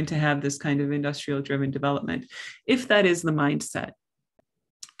you're going to have this kind of industrial driven development, if that is the mindset.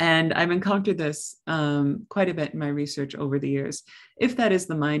 And I've encountered this quite a bit in my research over the years. If that is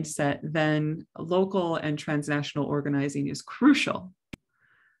the mindset, then local and transnational organizing is crucial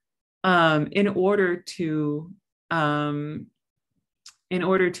in order to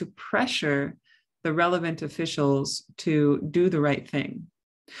pressure the relevant officials to do the right thing.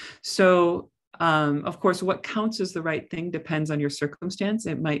 So, of course, what counts as the right thing depends on your circumstance.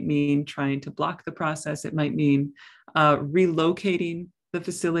 It might mean trying to block the process. It might mean relocating the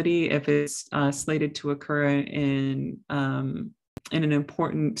facility if it's slated to occur in an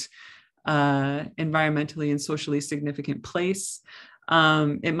important environmentally and socially significant place.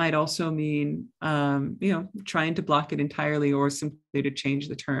 It might also mean, trying to block it entirely or simply to change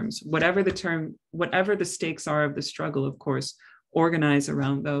the terms. Whatever the stakes are of the struggle, of course, organize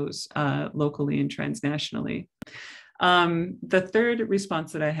around those locally and transnationally. The third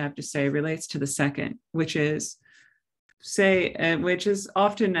response that I have to say relates to the second, which is say, which is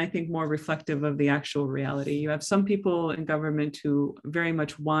often, I think, more reflective of the actual reality. You have some people in government who very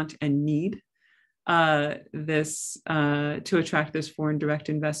much want and need this to attract this foreign direct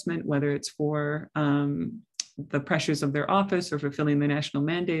investment, whether it's for the pressures of their office or fulfilling the national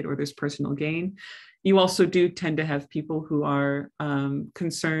mandate or there's personal gain. You also do tend to have people who are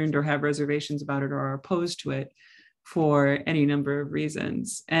concerned or have reservations about it or are opposed to it for any number of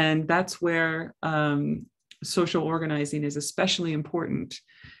reasons. And that's where social organizing is especially important,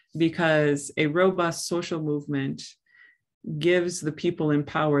 because a robust social movement gives the people in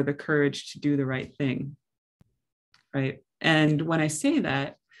power the courage to do the right thing, right? And when I say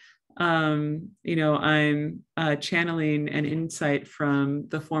that, I'm channeling an insight from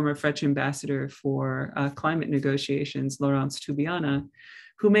the former French ambassador for climate negotiations, Laurence Toubiana,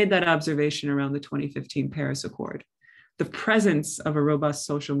 who made that observation around the 2015 Paris Accord. The presence of a robust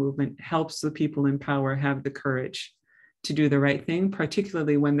social movement helps the people in power have the courage to do the right thing,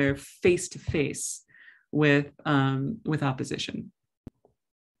 particularly when they're face to face with opposition.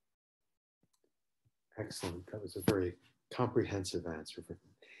 Excellent. That was a very comprehensive answer.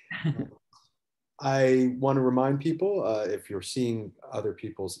 I want to remind people, if you're seeing other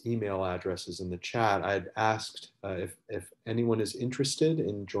people's email addresses in the chat, I'd asked if anyone is interested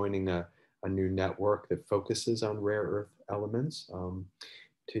in joining a new network that focuses on rare earth elements,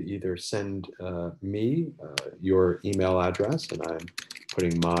 to either send me your email address, and I'm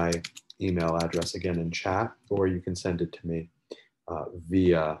putting my email address again in chat, or you can send it to me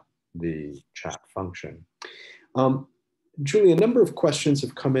via the chat function. Julie, a number of questions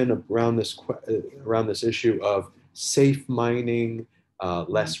have come in around this issue of safe mining,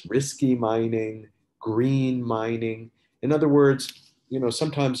 less risky mining, green mining. In other words,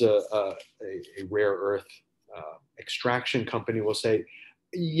 sometimes a rare earth extraction company will say,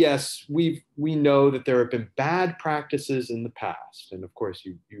 yes, we know that there have been bad practices in the past. And of course,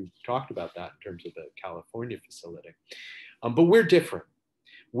 you talked about that in terms of the California facility. But we're different.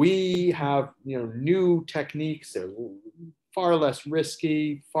 We have new techniques that are far less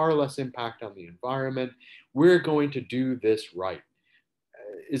risky, far less impact on the environment. We're going to do this right.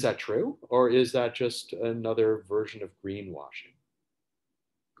 Is that true? Or is that just another version of greenwashing?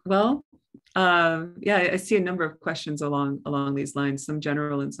 Well, yeah, I see a number of questions along these lines, some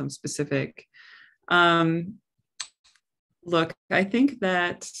general and some specific. Look, I think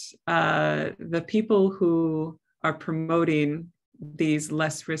that the people who are promoting these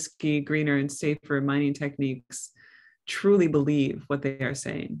less risky, greener, and safer mining techniques truly believe what they are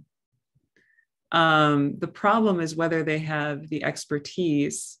saying. The problem is whether they have the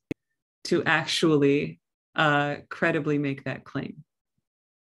expertise to actually credibly make that claim.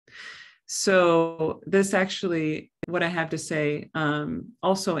 So this actually, what I have to say,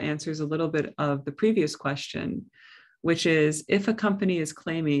 also answers a little bit of the previous question, which is if a company is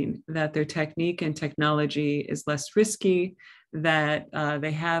claiming that their technique and technology is less risky, that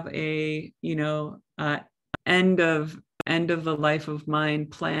they have a end of the life of mine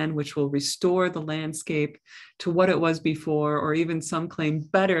plan, which will restore the landscape to what it was before, or even some claim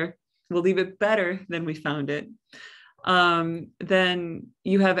better, we'll leave it better than we found it, then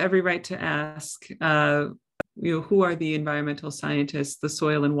you have every right to ask, who are the environmental scientists, the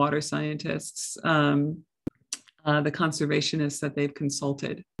soil and water scientists, the conservationists that they've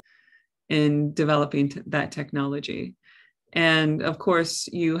consulted in developing that technology. And of course,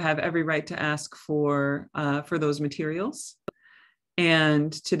 you have every right to ask for those materials,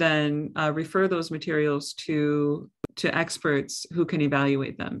 and to then refer those materials to experts who can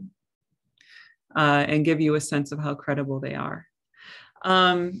evaluate them and give you a sense of how credible they are.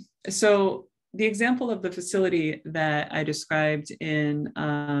 So the example of the facility that I described in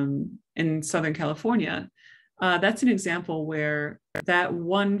Southern California, that's an example where that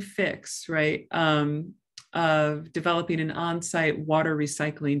one fix, right, of developing an on-site water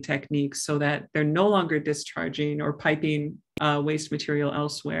recycling technique so that they're no longer discharging or piping waste material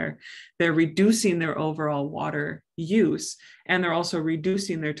elsewhere. They're reducing their overall water use, and they're also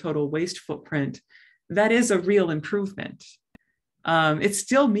reducing their total waste footprint. That is a real improvement. It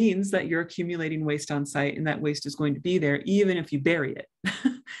still means that you're accumulating waste on site, and that waste is going to be there even if you bury it.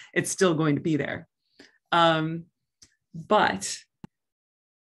 It's still going to be there. But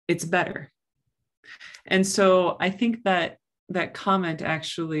it's better. And so I think that comment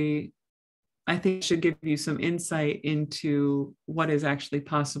actually, I think, should give you some insight into what is actually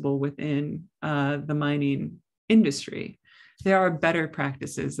possible within the mining industry. There are better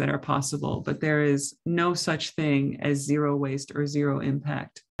practices that are possible, but there is no such thing as zero waste or zero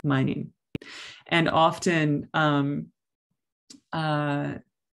impact mining. And often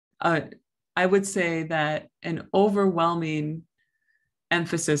I would say that an overwhelming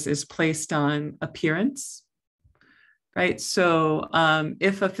emphasis is placed on appearance, right? So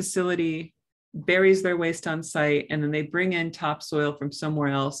if a facility buries their waste on site and then they bring in topsoil from somewhere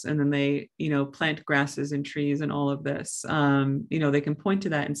else and then they, plant grasses and trees and all of this, they can point to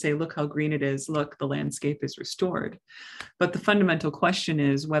that and say, look how green it is. Look, the landscape is restored. But the fundamental question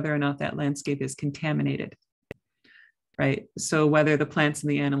is whether or not that landscape is contaminated, right? So whether the plants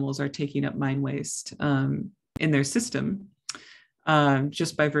and the animals are taking up mine waste in their system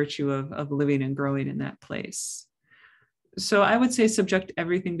just by virtue of living and growing in that place. So I would say subject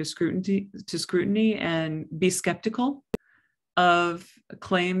everything to scrutiny and be skeptical of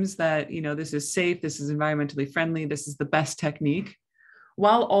claims that, this is safe, this is environmentally friendly, this is the best technique,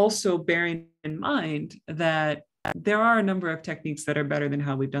 while also bearing in mind that there are a number of techniques that are better than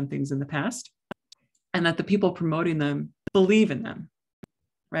how we've done things in the past, and that the people promoting them believe in them,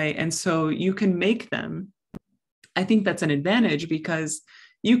 right? And so you can make them. I think that's an advantage because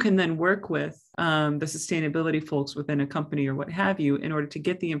you can then work with the sustainability folks within a company or what have you in order to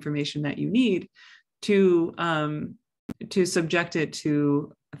get the information that you need to subject it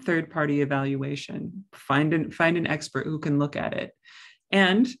to a third-party evaluation. Find an expert who can look at it.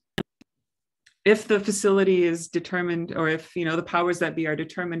 And if the facility is determined, or if the powers that be are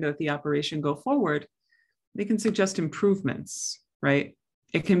determined that the operation go forward, they can suggest improvements, right?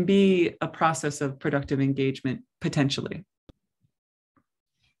 It can be a process of productive engagement, potentially.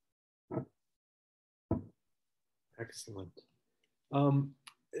 Excellent.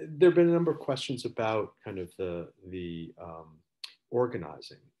 There have been a number of questions about kind of the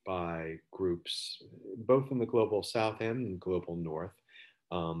organizing by groups, both in the global south and in the global north,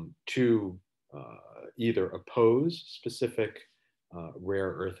 to either oppose specific rare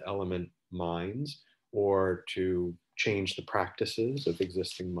earth element mines or to change the practices of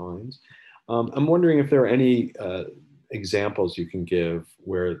existing mines. I'm wondering if there are any examples you can give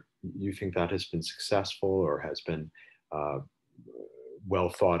where you think that has been successful or has been well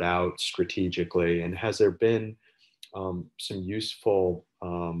thought out strategically, and has there been some useful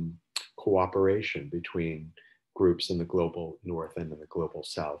cooperation between groups in the global north and in the global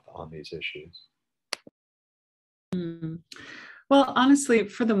south on these issues? Well, honestly,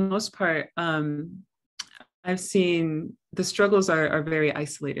 for the most part, I've seen the struggles are very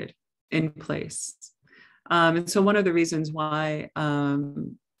isolated in place. And so one of the reasons why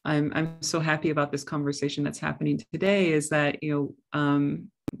I'm so happy about this conversation that's happening today is that,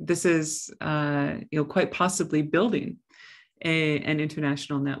 this is, quite possibly building an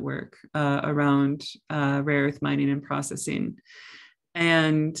international network around rare earth mining and processing.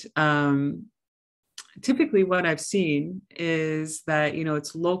 And typically what I've seen is that,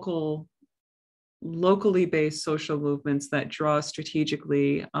 it's locally based social movements that draw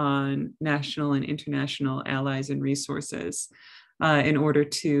strategically on national and international allies and resources in order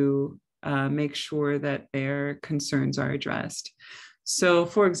to make sure that their concerns are addressed. So,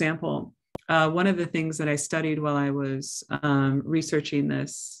 for example, one of the things that I studied while I was researching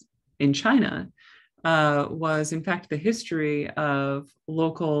this in China was, in fact, the history of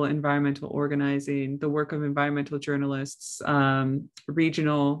local environmental organizing, the work of environmental journalists,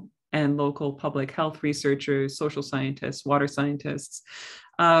 regional and local public health researchers, social scientists, water scientists,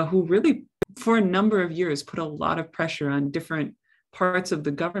 who really, for a number of years, put a lot of pressure on different parts of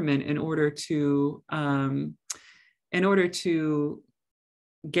the government in order to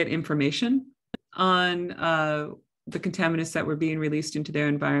get information on the contaminants that were being released into their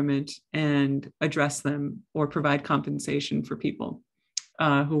environment and address them or provide compensation for people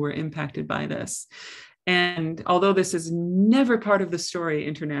who were impacted by this. And although this is never part of the story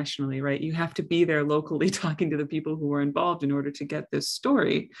internationally, right? You have to be there locally talking to the people who were involved in order to get this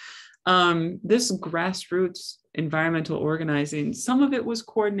story. This grassroots environmental organizing, some of it was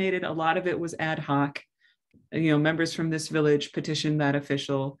coordinated, a lot of it was ad hoc. Members from this village petitioned that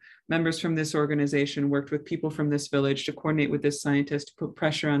official. Members from this organization worked with people from this village to coordinate with this scientist to put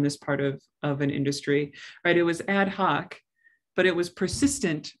pressure on this part of an industry, right? It was ad hoc, but it was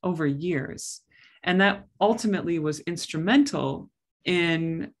persistent over years. And that ultimately was instrumental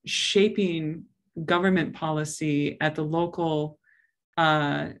in shaping government policy at the local,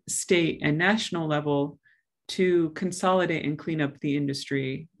 state, and national level to consolidate and clean up the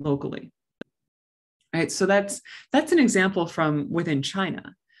industry locally. Right, so that's an example from within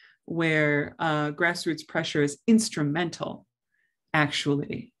China, where grassroots pressure is instrumental,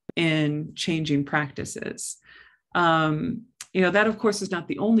 actually, in changing practices. That, of course, is not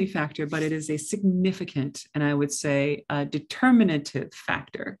the only factor, but it is a significant, and I would say a determinative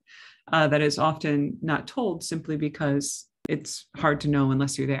factor that is often not told simply because it's hard to know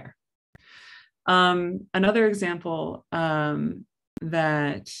unless you're there. Another example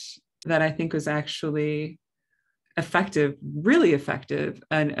that I think was actually effective, really effective,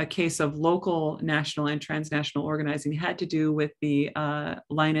 and a case of local, national, and transnational organizing had to do with the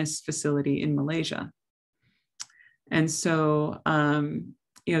Linus facility in Malaysia. And so,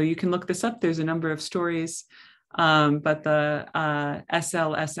 you can look this up. There's a number of stories, but the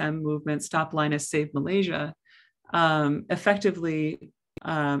SLSM movement, Stop Linus, Save Malaysia, effectively,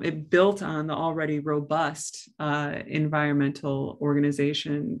 it built on the already robust environmental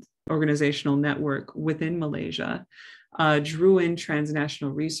organizational network within Malaysia, drew in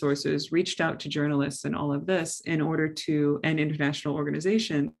transnational resources, reached out to journalists and all of this and international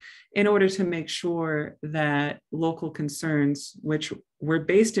organization, in order to make sure that local concerns, which were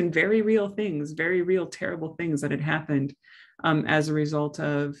based in very real things, very real terrible things that had happened as a result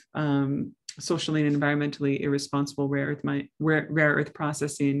of socially and environmentally irresponsible rare earth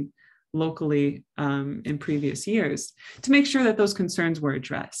processing locally in previous years, to make sure that those concerns were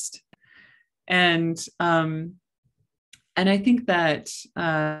addressed. And I think that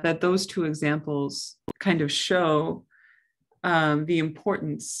those two examples kind of show the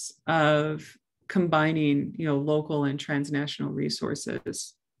importance of combining, local and transnational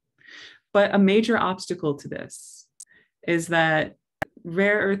resources. But a major obstacle to this is that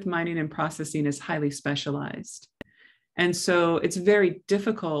rare earth mining and processing is highly specialized. And so it's very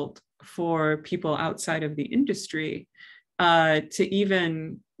difficult for people outside of the industry to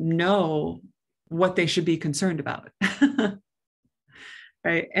even know what they should be concerned about.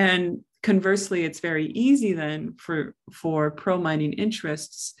 Right. And conversely, it's very easy then for pro-mining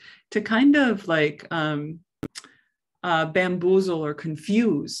interests to kind of like bamboozle or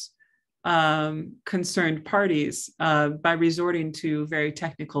confuse concerned parties by resorting to very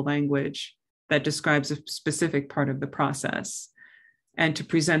technical language that describes a specific part of the process, and to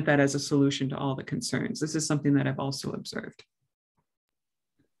present that as a solution to all the concerns. This is something that I've also observed.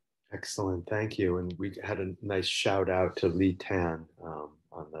 Excellent, thank you. And we had a nice shout out to Lee Tan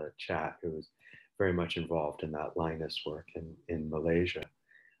on the chat, who was very much involved in that Linus work in Malaysia.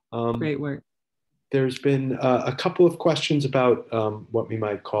 Great work. There's been a couple of questions about what we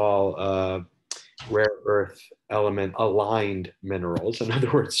might call rare earth element aligned minerals. In other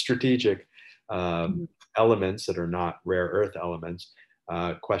words, strategic elements that are not rare earth elements.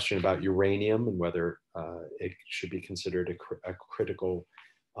 Question about uranium and whether it should be considered a critical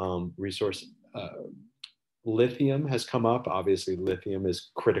resource. Lithium has come up. Obviously, lithium is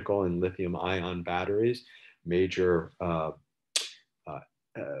critical in lithium ion batteries, major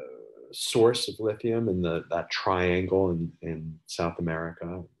source of lithium in that triangle in South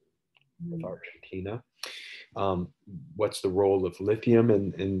America with Argentina. What's the role of lithium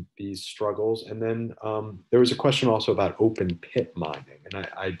in these struggles? And then there was a question also about open pit mining, and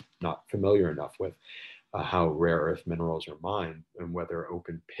I'm not familiar enough with how rare earth minerals are mined, and whether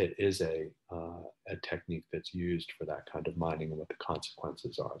open pit is a technique that's used for that kind of mining and what the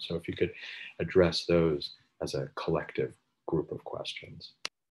consequences are. So if you could address those as a collective group of questions.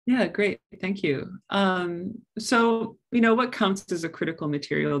 Yeah, great. Thank you. So, what counts as a critical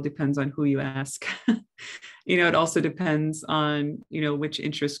material depends on who you ask. It also depends on, which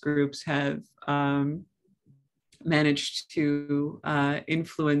interest groups have managed to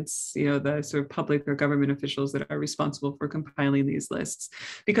influence, the sort of public or government officials that are responsible for compiling these lists.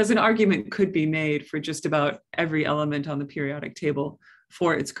 Because an argument could be made for just about every element on the periodic table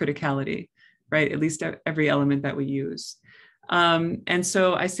for its criticality, right? At least every element that we use. And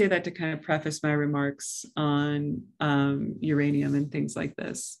so I say that to kind of preface my remarks on uranium and things like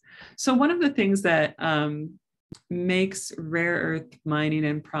this. So one of the things that makes rare earth mining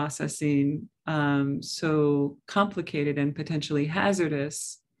and processing so complicated and potentially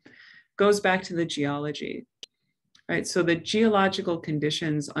hazardous goes back to the geology, right? So the geological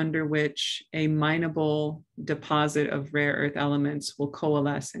conditions under which a mineable deposit of rare earth elements will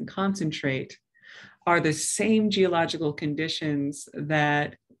coalesce and concentrate are the same geological conditions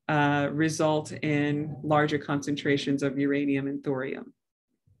that result in larger concentrations of uranium and thorium.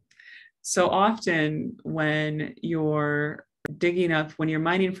 So often when you're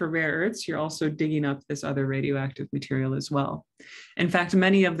mining for rare earths, you're also digging up this other radioactive material as well. In fact,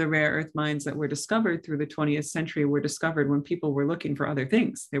 many of the rare earth mines that were discovered through the 20th century were discovered when people were looking for other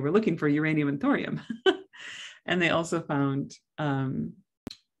things. They were looking for uranium and thorium. And they also found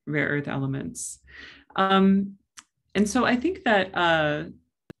rare earth elements. And so I think that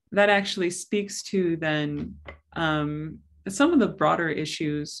that actually speaks to then some of the broader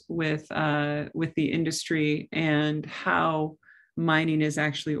issues with the industry and how mining is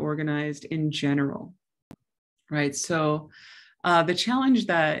actually organized in general, right? So the challenge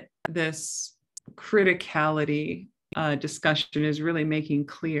that this criticality discussion is really making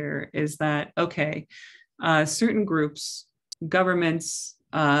clear is that, okay, certain groups, governments,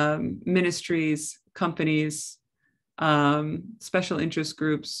 ministries, companies, special interest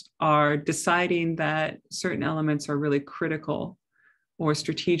groups are deciding that certain elements are really critical or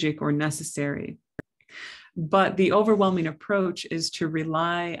strategic or necessary. But the overwhelming approach is to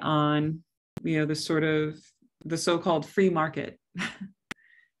rely on, the so-called free market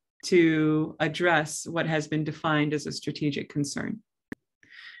to address what has been defined as a strategic concern.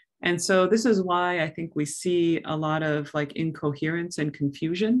 And so this is why I think we see a lot of like incoherence and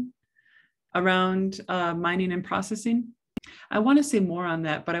confusion around mining and processing. I want to say more on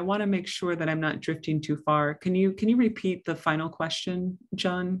that, but I want to make sure that I'm not drifting too far. Can you repeat the final question,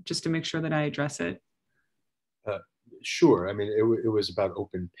 John, just to make sure that I address it? Sure. I mean, it was about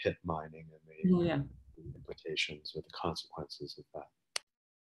open pit mining and the, yeah. the implications or the consequences of that.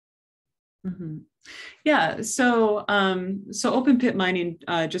 Mm-hmm. Yeah. So open pit mining,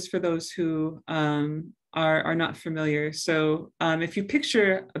 just for those who are not familiar. So if you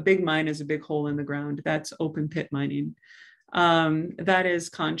picture a big mine as a big hole in the ground, that's open pit mining. That is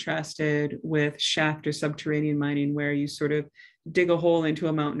contrasted with shaft or subterranean mining, where you sort of dig a hole into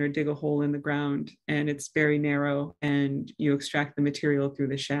a mountain or dig a hole in the ground, and it's very narrow, and you extract the material through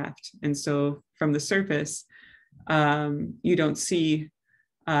the shaft. And so from the surface, you don't see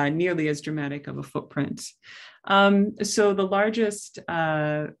nearly as dramatic of a footprint. So the largest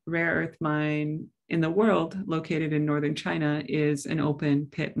rare earth mine in the world, located in northern China, is an open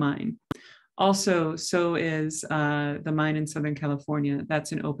pit mine. Also, so is the mine in Southern California.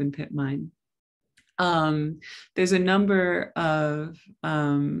 That's an open pit mine. There's a number of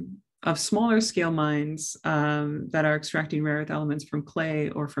smaller scale mines that are extracting rare earth elements from clay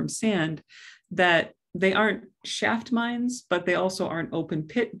or from sand, that they aren't shaft mines, but they also aren't open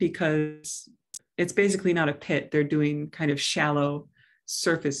pit, because it's basically not a pit. They're doing kind of shallow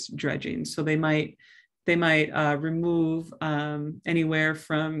surface dredging. So they might remove anywhere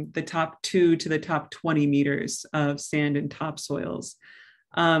from the top 2 to the top 20 meters of sand and topsoils.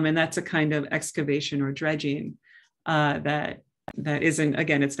 And that's a kind of excavation or dredging that isn't,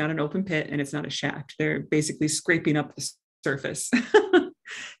 again, it's not an open pit and it's not a shaft. They're basically scraping up the surface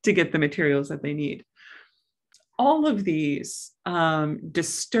to get the materials that they need. All of these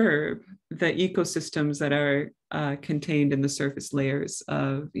disturb the ecosystems that are contained in the surface layers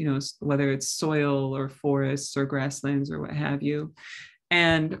of, whether it's soil or forests or grasslands or what have you.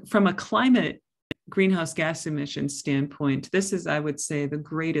 And from a climate greenhouse gas emissions standpoint, this is, I would say, the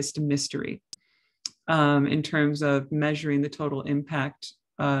greatest mystery in terms of measuring the total impact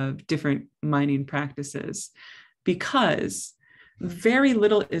of different mining practices, because very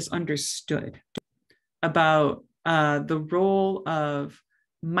little is understood about the role of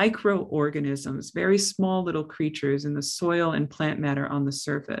microorganisms, very small little creatures in the soil and plant matter on the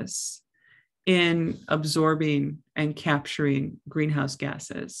surface, in absorbing and capturing greenhouse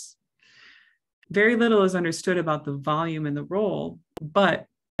gases. Very little is understood about the volume and the role, but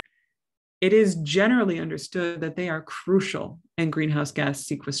it is generally understood that they are crucial in greenhouse gas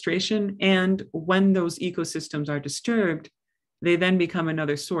sequestration. And when those ecosystems are disturbed, they then become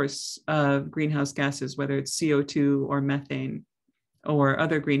another source of greenhouse gases, whether it's CO2 or methane or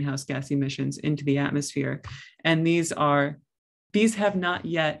other greenhouse gas emissions into the atmosphere. And these have not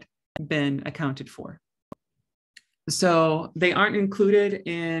yet been accounted for. So they aren't included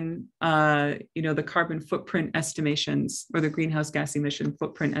in the carbon footprint estimations or the greenhouse gas emission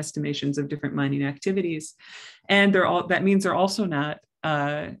footprint estimations of different mining activities. And that means they're also not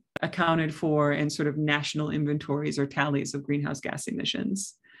accounted for in sort of national inventories or tallies of greenhouse gas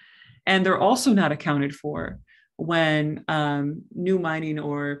emissions. And they're also not accounted for when new mining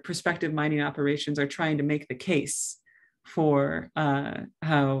or prospective mining operations are trying to make the case for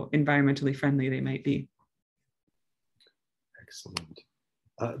how environmentally friendly they might be. Excellent.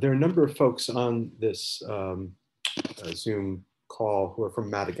 There are a number of folks on this Zoom call who are from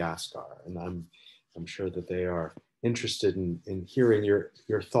Madagascar, and I'm sure that they are interested in hearing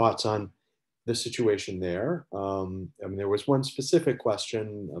your thoughts on the situation there. I mean, there was one specific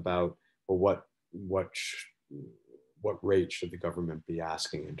question about, well, what rate should the government be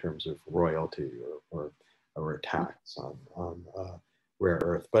asking in terms of royalty or a tax on rare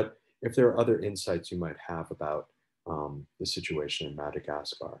earth? But if there are other insights you might have about the situation in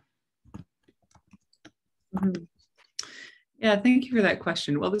Madagascar. Mm-hmm. Yeah, thank you for that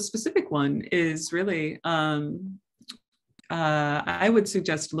question. Well, the specific one is really, I would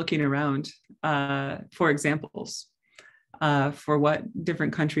suggest looking around for examples. for what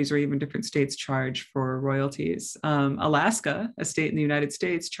different countries or even different states charge for royalties. Alaska, a state in the United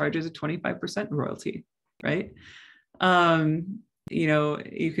States, charges a 25% royalty, right?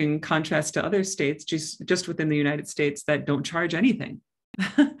 You can contrast to other states just within the United States that don't charge anything.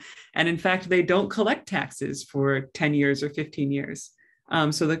 And in fact, they don't collect taxes for 10 years or 15 years.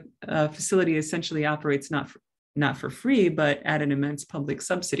 So the facility essentially operates not for free, but at an immense public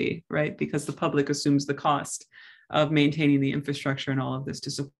subsidy, right? Because the public assumes the cost of maintaining the infrastructure and all of this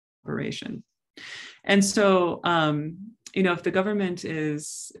to support operation. And so, if the government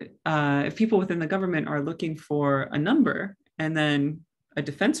if people within the government are looking for a number and then a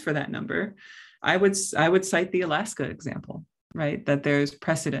defense for that number, I would cite the Alaska example, right? That there's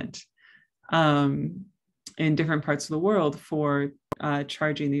precedent in different parts of the world for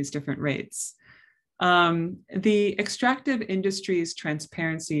charging these different rates. The Extractive Industries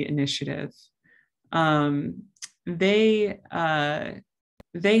Transparency Initiative, they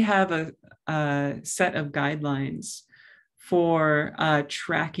have a set of guidelines for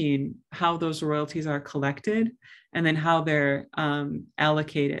tracking how those royalties are collected and then how they're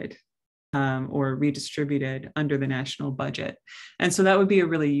allocated or redistributed under the national budget. And so that would be a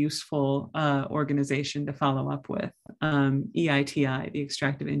really useful organization to follow up with, EITI, the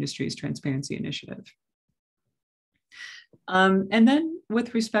Extractive Industries Transparency Initiative. And then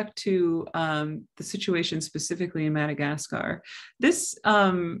with respect to the situation specifically in Madagascar, this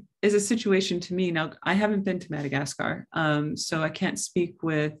is a situation to me. Now, I haven't been to Madagascar, so I can't speak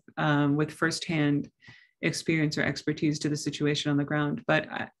with firsthand experience or expertise to the situation on the ground, but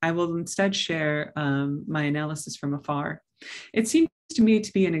I will instead share my analysis from afar. It seems to me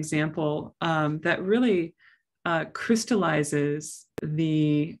to be an example that really crystallizes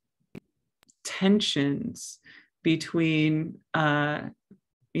the tensions between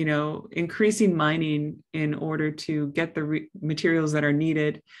increasing mining in order to get the materials that are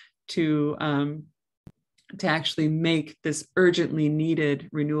needed to actually make this urgently needed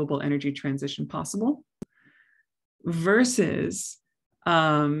renewable energy transition possible, versus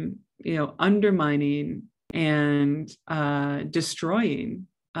undermining and destroying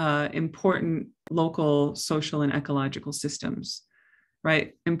important local social and ecological systems,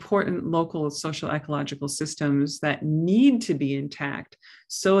 right? Important local social ecological systems that need to be intact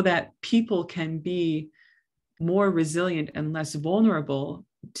so that people can be more resilient and less vulnerable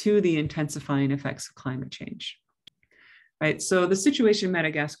to the intensifying effects of climate change, right? So the situation in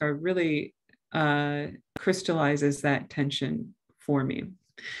Madagascar really crystallizes that tension for me.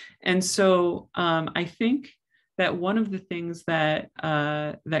 And so I think that one of the things that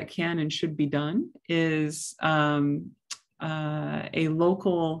can and should be done is a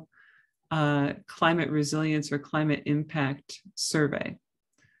local climate resilience or climate impact survey,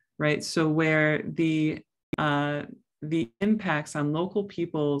 right? So where the impacts on local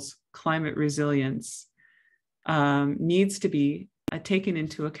people's climate resilience needs to be taken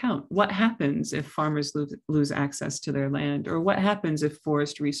into account. What happens if farmers lose access to their land? Or what happens if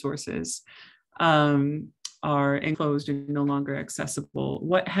forest resources are enclosed and no longer accessible?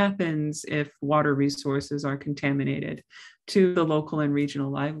 What happens if water resources are contaminated to the local and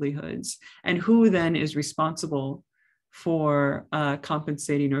regional livelihoods? And who then is responsible for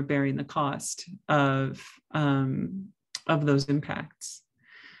compensating or bearing the cost of those impacts?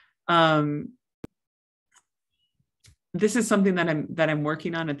 This is something that I'm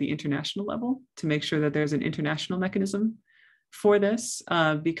working on at the international level to make sure that there's an international mechanism for this,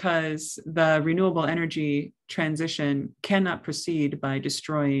 because the renewable energy transition cannot proceed by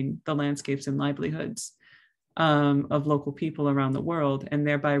destroying the landscapes and livelihoods of local people around the world, and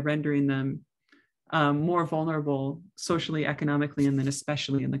thereby rendering them more vulnerable socially, economically, and then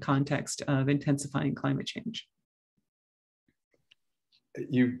especially in the context of intensifying climate change.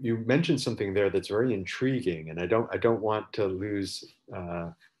 You mentioned something there that's very intriguing, and I don't want to lose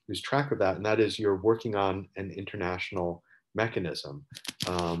track of that, and that is you're working on an international mechanism.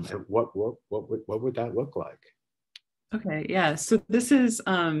 And what would that look like? Okay, yeah. So this is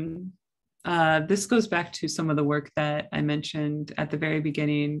this goes back to some of the work that I mentioned at the very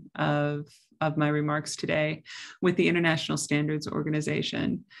beginning of my remarks today with the International Standards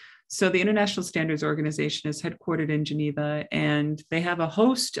Organization. So the International Standards Organization is headquartered in Geneva, and they have a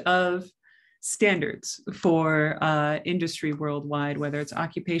host of standards for industry worldwide, whether it's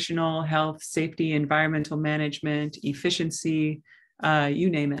occupational, health, safety, environmental management, efficiency, you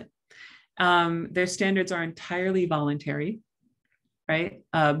name it. Their standards are entirely voluntary, right?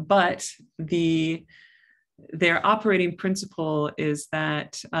 But their operating principle is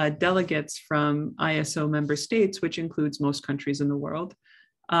that delegates from ISO member states, which includes most countries in the world,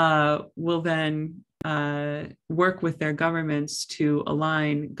 will then work with their governments to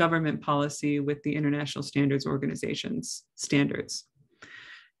align government policy with the International Standards Organization's standards.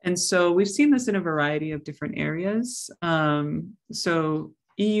 And so we've seen this in a variety of different areas. So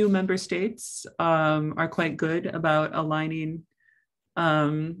EU member states are quite good about aligning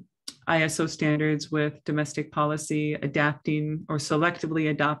ISO standards with domestic policy, adapting or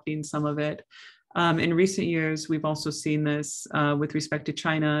selectively adopting some of it. In recent years, we've also seen this with respect to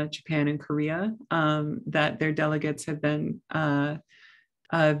China, Japan, and Korea, that their delegates have been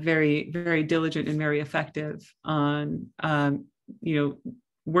very, very diligent and very effective on,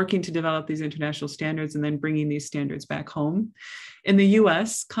 working to develop these international standards and then bringing these standards back home. In the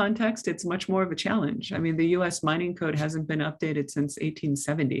US context, it's much more of a challenge. I mean, the US mining code hasn't been updated since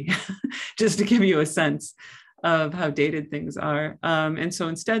 1870, just to give you a sense of how dated things are. And so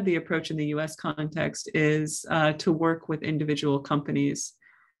instead, the approach in the US context is to work with individual companies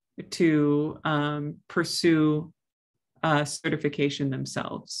to pursue certification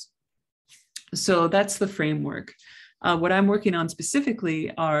themselves. So that's the framework. What I'm working on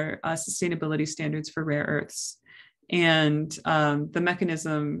specifically are sustainability standards for rare earths. And the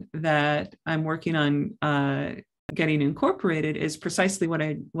mechanism that I'm working on getting incorporated is precisely what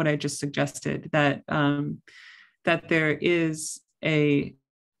I just suggested, that that there is a,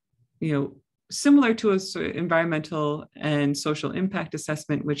 similar to an environmental and social impact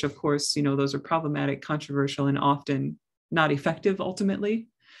assessment, which of course, those are problematic, controversial, and often not effective ultimately.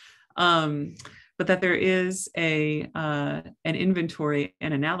 But that there is an inventory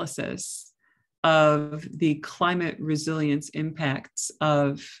and analysis of the climate resilience impacts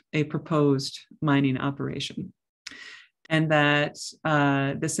of a proposed mining operation. And that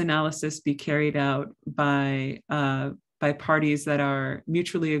this analysis be carried out by parties that are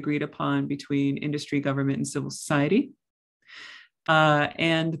mutually agreed upon between industry, government, and civil society.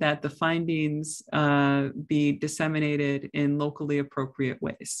 And that the findings be disseminated in locally appropriate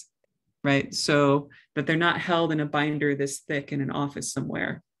ways. Right, so that they're not held in a binder this thick in an office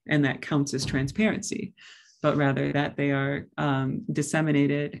somewhere, and that counts as transparency, but rather that they are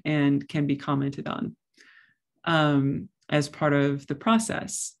disseminated and can be commented on as part of the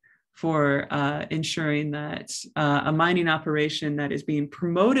process for ensuring that a mining operation that is being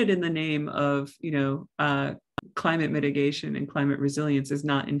promoted in the name of, climate mitigation and climate resilience is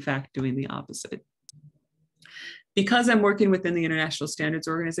not in fact doing the opposite. Because I'm working within the International Standards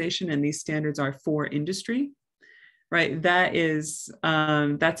Organization and these standards are for industry, right? That's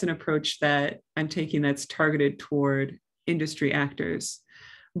an approach that I'm taking that's targeted toward industry actors.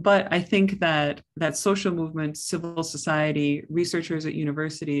 But I think that social movements, civil society, researchers at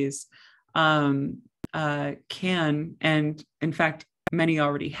universities can, and in fact, many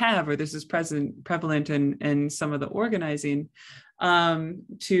already have, or this is prevalent in some of the organizing,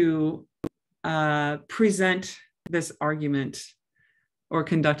 to present this argument or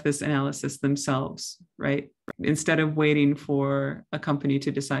conduct this analysis themselves, right? Instead of waiting for a company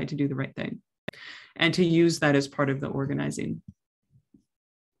to decide to do the right thing, and to use that as part of the organizing.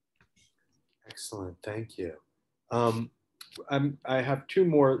 Excellent, thank you. I have two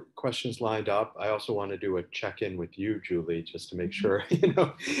more questions lined up. I also want to do a check-in with you, Julie, just to make sure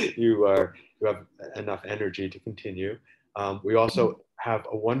you have enough energy to continue. We also have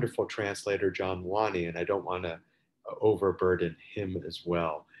a wonderful translator, John Wani, and I don't want to overburden him as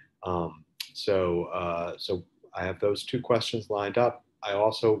well. So I have those two questions lined up. I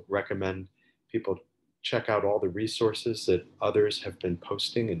also recommend people check out all the resources that others have been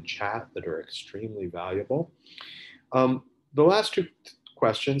posting in chat that are extremely valuable. The last two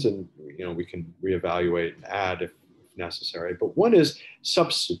questions, and we can reevaluate and add if necessary, but one is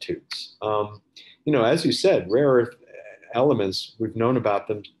substitutes. As you said, rare earth elements, we've known about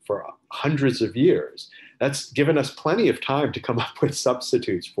them for hundreds of years. That's given us plenty of time to come up with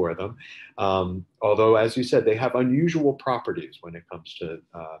substitutes for them. Although, as you said, they have unusual properties when it comes to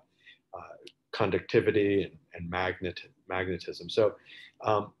conductivity and magnetism. So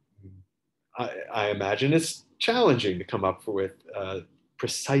I imagine it's challenging to come up with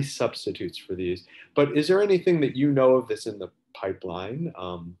precise substitutes for these. But is there anything that you know of that's in the pipeline,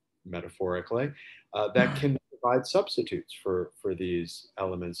 metaphorically, that can provide substitutes for these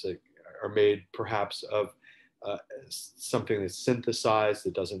elements that are made perhaps of something that's synthesized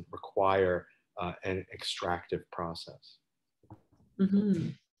that doesn't require an extractive process? Mm-hmm.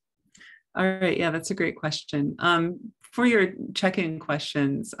 All right, yeah, that's a great question. For your check-in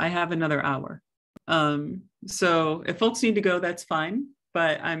questions, I have another hour. So if folks need to go, that's fine.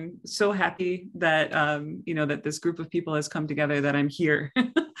 But I'm so happy that that this group of people has come together, that I'm here,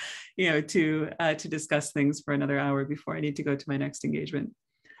 to discuss things for another hour before I need to go to my next engagement.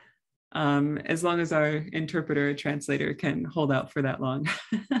 as long as our interpreter or translator can hold out for that long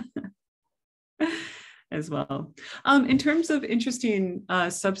as well. In terms of interesting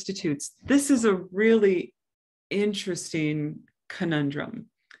substitutes, this is a really interesting conundrum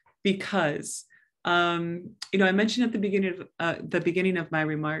because I mentioned at the beginning of my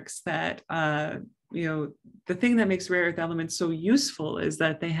remarks that the thing that makes rare earth elements so useful is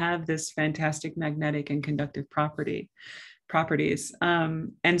that they have this fantastic magnetic and conductive properties.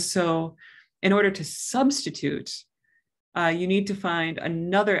 And so in order to substitute, you need to find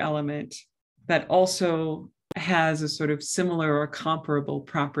another element that also has a sort of similar or comparable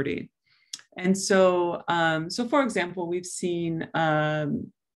property. And so, for example, we've seen,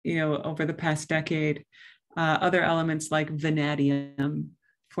 over the past decade, other elements like vanadium,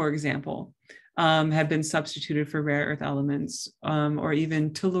 for example, have been substituted for rare earth elements, or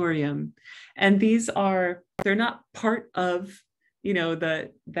even tellurium. And they're not part of,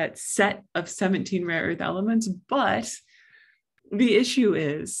 that set of 17 rare earth elements, but the issue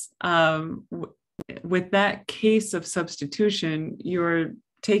is, with that case of substitution, you're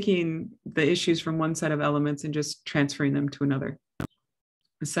taking the issues from one set of elements and just transferring them to another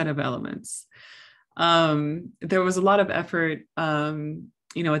set of elements. There was a lot of effort, at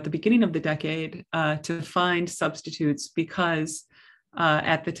the beginning of the decade, to find substitutes because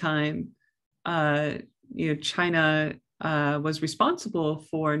at the time, China was responsible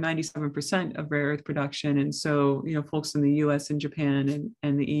for 97% of rare earth production. And so, folks in the US and Japan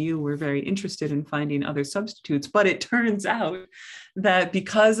and the EU were very interested in finding other substitutes. But it turns out that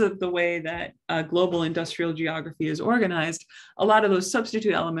because of the way that global industrial geography is organized, a lot of those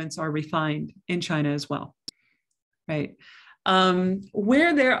substitute elements are refined in China as well, right?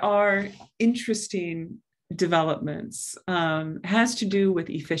 Where there are interesting developments has to do with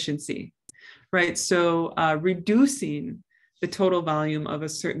efficiency. Right, so reducing the total volume of a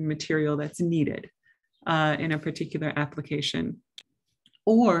certain material that's needed in a particular application.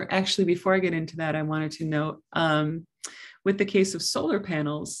 Or actually, before I get into that, I wanted to note with the case of solar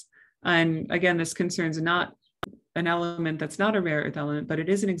panels, and again, this concerns not an element that's not a rare earth element, but it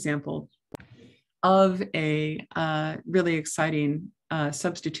is an example of a really exciting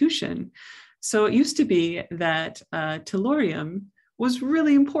substitution. So it used to be that tellurium was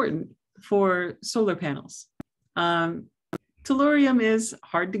really important for solar panels. Tellurium is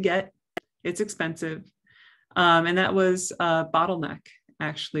hard to get, it's expensive, and that was a bottleneck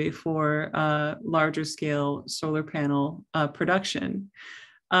actually for larger scale solar panel production.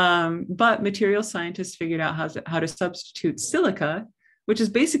 But material scientists figured out how to substitute silica, which is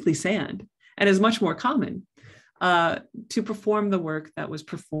basically sand and is much more common, to perform the work that was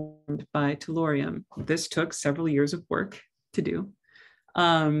performed by tellurium. This took several years of work to do.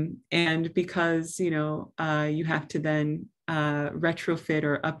 And because, you have to then retrofit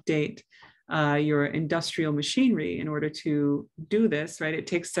or update your industrial machinery in order to do this, right? It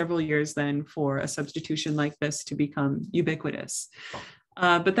takes several years then for a substitution like this to become ubiquitous.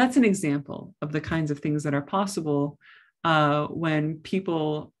 But that's an example of the kinds of things that are possible when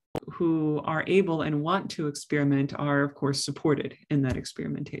people who are able and want to experiment are, of course, supported in that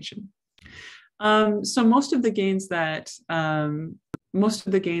experimentation. So most of the gains that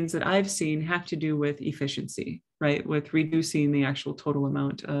I've seen have to do with efficiency, right? With reducing the actual total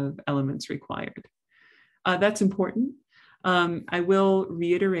amount of elements required. That's important. I will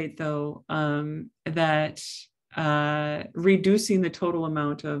reiterate, though, that reducing the total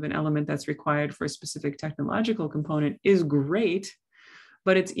amount of an element that's required for a specific technological component is great,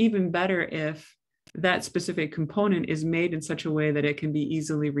 but it's even better if that specific component is made in such a way that it can be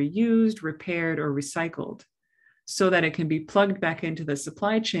easily reused, repaired, or recycled, so that it can be plugged back into the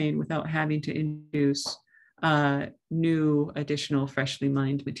supply chain without having to introduce new, additional, freshly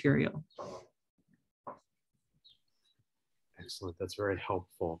mined material. Excellent, that's very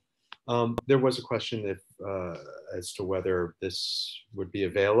helpful. There was a question as to whether this would be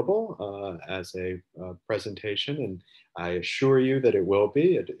available as a presentation, and I assure you that it will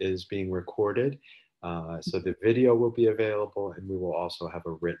be. It is being recorded, so the video will be available, and we will also have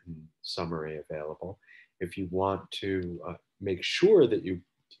a written summary available. If you want to make sure that you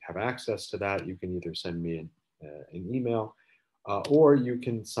have access to that, you can either send me an email or you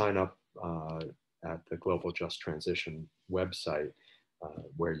can sign up at the Global Just Transition website,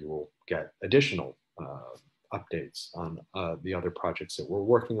 where you will get additional updates on the other projects that we're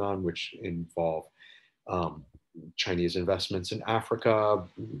working on, which involve Chinese investments in Africa,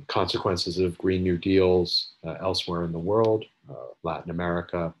 consequences of Green New Deals elsewhere in the world, Latin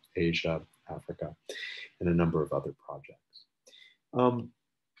America, Asia, Africa, and a number of other projects.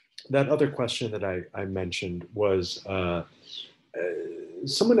 That other question that I mentioned was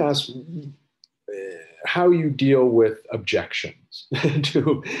someone asked how you deal with objections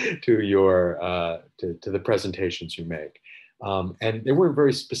to your to the presentations you make. And they weren't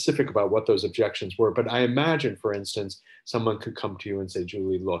very specific about what those objections were, but I imagine, for instance, someone could come to you and say,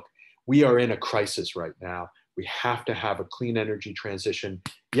 Julie, look, we are in a crisis right now. We have to have a clean energy transition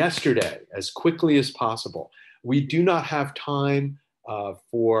yesterday, as quickly as possible. We do not have time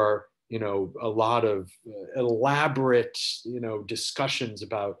for a lot of elaborate discussions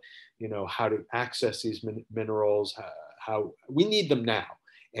about how to access these minerals. How we need them now,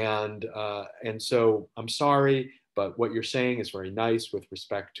 and so I'm sorry, but what you're saying is very nice with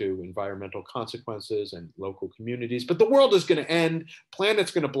respect to environmental consequences and local communities. But the world is going to end.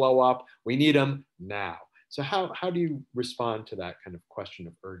 Planet's going to blow up. We need them now. So how do you respond to that kind of question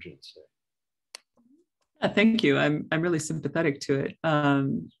of urgency? Thank you. I'm really sympathetic to it.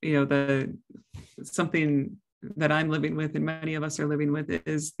 Something that I'm living with and many of us are living with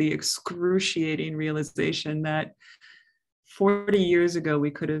is the excruciating realization that 40 years ago,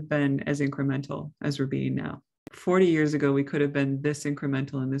 we could have been as incremental as we're being now. 40 years ago, we could have been this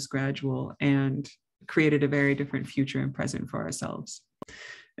incremental and this gradual and created a very different future and present for ourselves.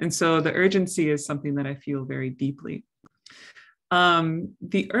 And so the urgency is something that I feel very deeply.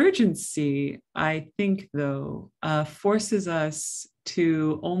 The urgency, I think, though, forces us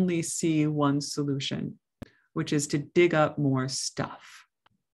to only see one solution, which is to dig up more stuff.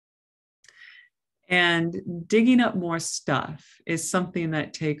 And digging up more stuff is something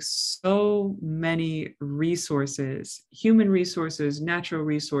that takes so many resources, human resources, natural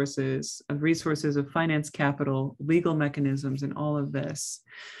resources, resources of finance capital, legal mechanisms, and all of this,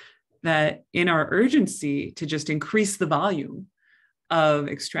 that in our urgency to just increase the volume of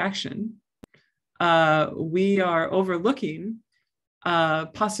extraction, we are overlooking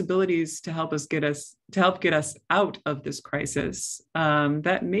possibilities to help get us out of this crisis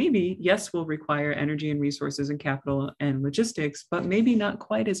that maybe, yes, will require energy and resources and capital and logistics, but maybe not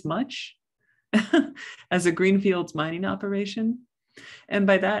quite as much as a greenfields mining operation. And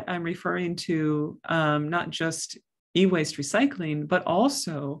by that, I'm referring to not just e-waste recycling, but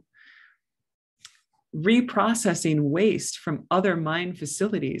also reprocessing waste from other mine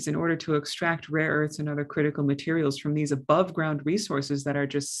facilities in order to extract rare earths and other critical materials from these above ground resources that are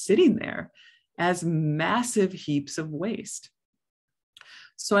just sitting there as massive heaps of waste.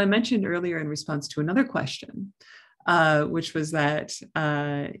 So I mentioned earlier in response to another question, which was that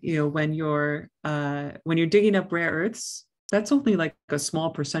when you're digging up rare earths, that's only like a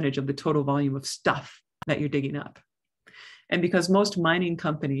small percentage of the total volume of stuff that you're digging up. And because most mining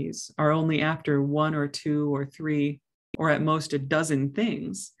companies are only after one or two or three, or at most a dozen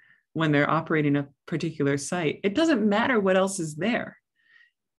things when they're operating a particular site, it doesn't matter what else is there.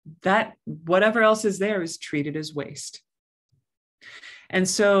 That whatever else is there is treated as waste. And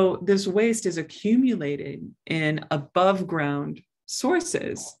so this waste is accumulated in above ground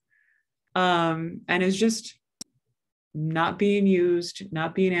sources and is just not being used,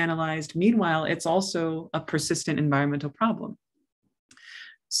 not being analyzed. Meanwhile, it's also a persistent environmental problem.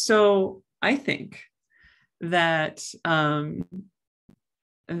 So I think that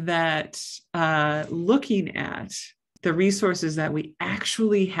looking at the resources that we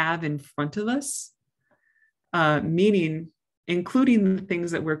actually have in front of us, meaning including the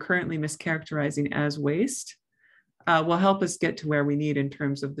things that we're currently mischaracterizing as waste, will help us get to where we need in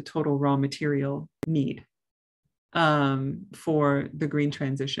terms of the total raw material need for the green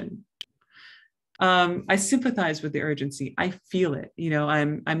transition. I sympathize with the urgency. I feel it.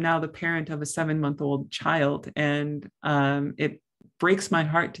 I'm now the parent of a 7-month-old child, and it breaks my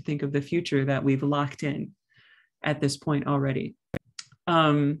heart to think of the future that we've locked in at this point already.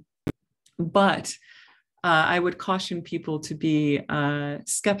 But I would caution people to be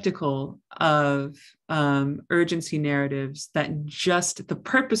skeptical of urgency narratives that just the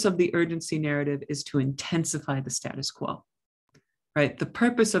purpose of the urgency narrative is to intensify the status quo, right? The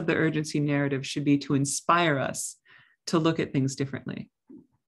purpose of the urgency narrative should be to inspire us to look at things differently.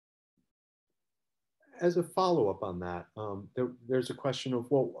 As a follow-up on that, there's a question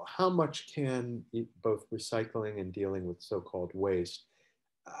of, well, how much can both recycling and dealing with so-called waste,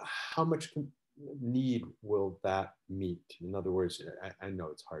 how much need will that meet? In other words, I know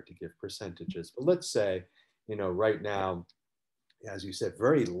it's hard to give percentages, but let's say, right now, as you said,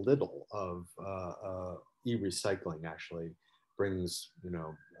 very little of e-recycling actually brings,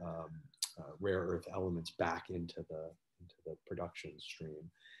 rare earth elements back into the production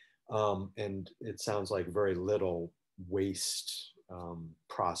stream. And it sounds like very little waste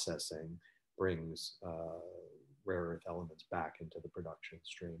processing brings rare earth elements back into the production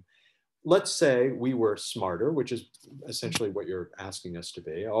stream. let's say we were smarter, which is essentially what you're asking us to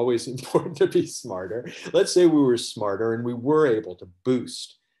be. Always important to be smarter. Let's say we were smarter and we were able to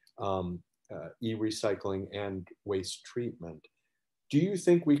boost e-recycling and waste treatment. Do you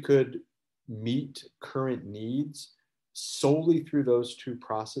think we could meet current needs solely through those two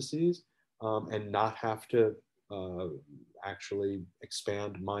processes and not have to actually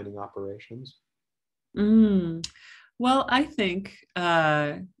expand mining operations? Well, I think,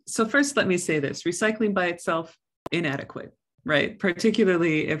 so first let me say this, recycling by itself, inadequate, right?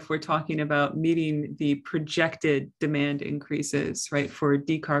 Particularly if we're talking about meeting the projected demand increases, right, for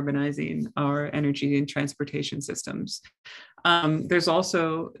decarbonizing our energy and transportation systems. There's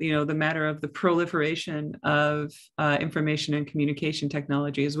also, the matter of the proliferation of information and communication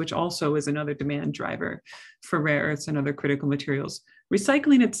technologies, which also is another demand driver for rare earths and other critical materials.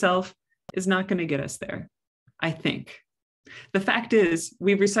 Recycling itself is not going to get us there, I think. The fact is,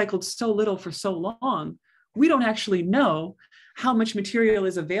 we've recycled so little for so long, we don't actually know how much material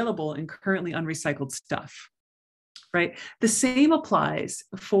is available in currently unrecycled stuff, right? The same applies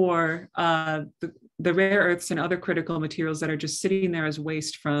for the rare earths and other critical materials that are just sitting there as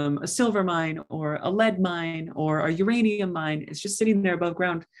waste from a silver mine or a lead mine or a uranium mine. It's just sitting there above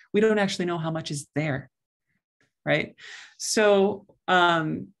ground. We don't actually know how much is there, right? So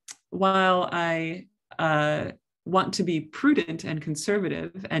while I want to be prudent and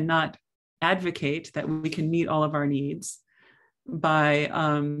conservative and not advocate that we can meet all of our needs by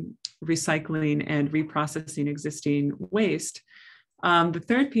recycling and reprocessing existing waste, the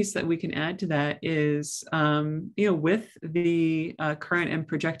third piece that we can add to that is, with the current and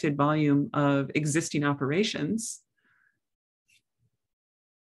projected volume of existing operations,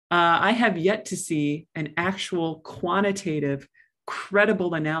 I have yet to see an actual quantitative,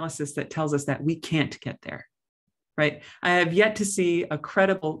 credible analysis that tells us that we can't get there, right? I have yet to see a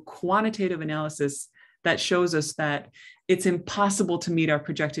credible quantitative analysis that shows us that it's impossible to meet our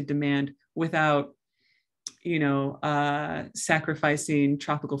projected demand without, sacrificing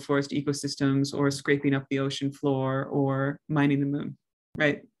tropical forest ecosystems or scraping up the ocean floor or mining the moon,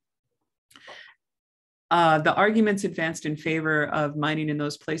 right? The arguments advanced in favor of mining in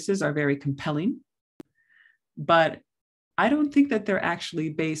those places are very compelling, but I don't think that they're actually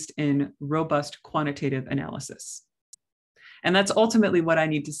based in robust quantitative analysis. And that's ultimately what I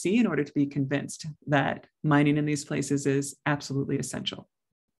need to see in order to be convinced that mining in these places is absolutely essential.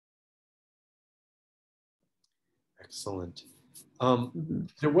 Excellent.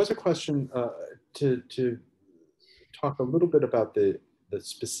 There was a question to talk a little bit about the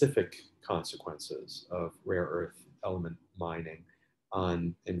specific consequences of rare earth element mining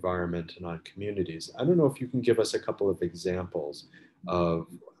on environment and on communities. I don't know if you can give us a couple of examples of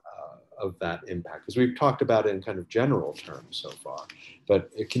that impact, because we've talked about it in kind of general terms so far, but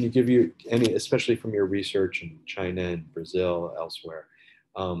can you give you any, especially from your research in China and Brazil, elsewhere,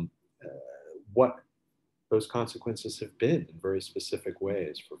 what those consequences have been in very specific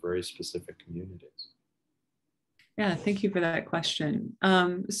ways for very specific communities? Yeah, thank you for that question.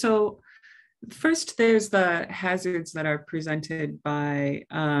 So first, there's the hazards that are presented by,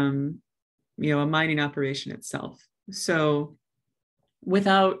 a mining operation itself. So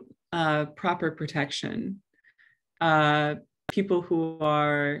without proper protection, people who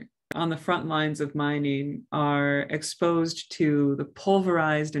are on the front lines of mining are exposed to the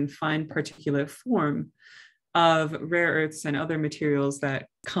pulverized and fine particulate form of rare earths and other materials that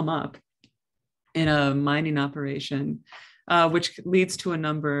come up in a mining operation, which leads to a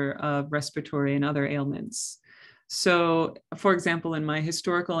number of respiratory and other ailments. So, for example, in my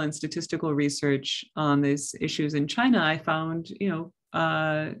historical and statistical research on these issues in China, I found,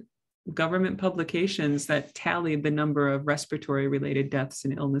 government publications that tallied the number of respiratory related deaths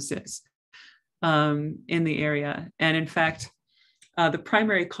and illnesses in the area. And in fact, the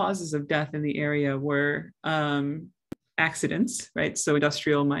primary causes of death in the area were accidents, right? So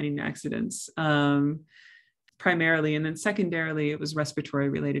industrial mining accidents, primarily, and then secondarily, it was respiratory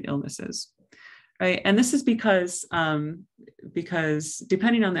related illnesses, right? And this is because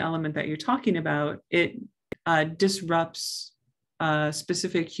depending on the element that you're talking about, it disrupts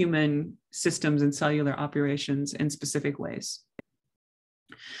specific human systems and cellular operations in specific ways.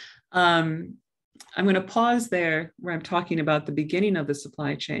 I'm going to pause there where I'm talking about the beginning of the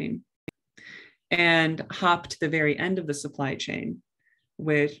supply chain and hop to the very end of the supply chain,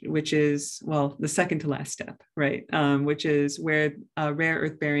 which is, well, the second to last step, right? Which is where rare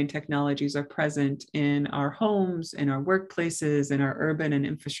earth bearing technologies are present in our homes, in our workplaces, in our urban and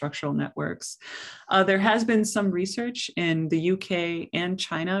infrastructural networks. There has been some research in the UK and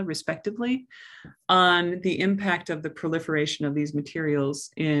China, respectively, on the impact of the proliferation of these materials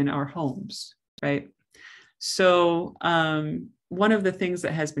in our homes, right? So one of the things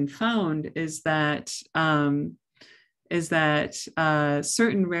that has been found is that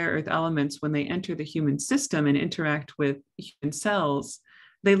certain rare earth elements, when they enter the human system and interact with human cells,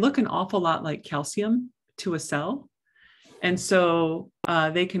 they look an awful lot like calcium to a cell. And so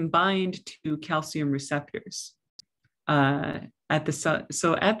they can bind to calcium receptors at the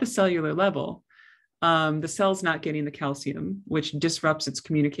cellular level. The cell's not getting the calcium, which disrupts its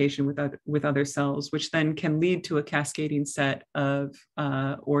communication with other cells, which then can lead to a cascading set of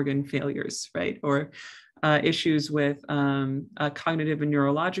organ failures, right? Or issues with cognitive and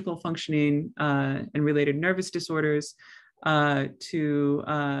neurological functioning and related nervous disorders, to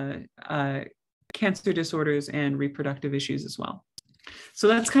cancer disorders and reproductive issues as well. So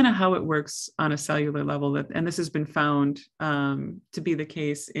that's kind of how it works on a cellular level. And this has been found to be the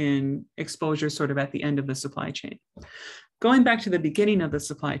case in exposure sort of at the end of the supply chain. Going back to the beginning of the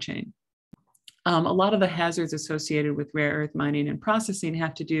supply chain, a lot of the hazards associated with rare earth mining and processing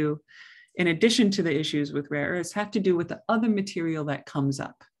have to do, in addition to the issues with rare earths, have to do with the other material that comes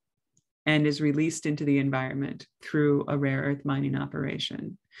up and is released into the environment through a rare earth mining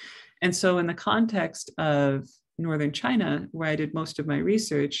operation. And so in the context of northern China, where I did most of my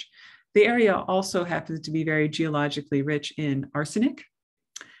research, the area also happens to be very geologically rich in arsenic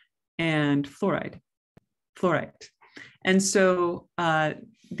and fluoride. And so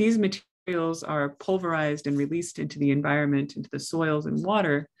these materials are pulverized and released into the environment, into the soils and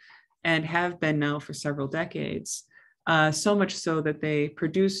water, and have been now for several decades. So much so that they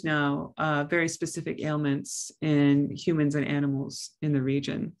produce now very specific ailments in humans and animals in the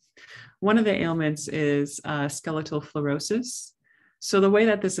region. One of the ailments is skeletal fluorosis. So the way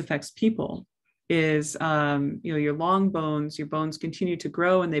that this affects people is, your long bones, your bones continue to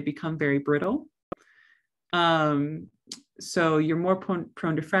grow and they become very brittle. So you're more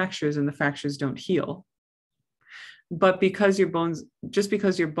prone to fractures, and the fractures don't heal. But because just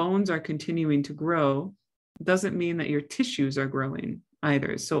because your bones are continuing to grow doesn't mean that your tissues are growing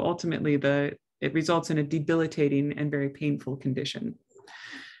either. So ultimately it results in a debilitating and very painful condition.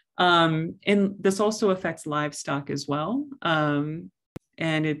 And this also affects livestock as well. And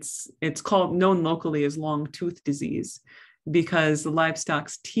it's known locally as long tooth disease, because the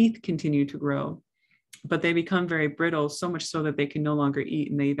livestock's teeth continue to grow, but they become very brittle, so much so that they can no longer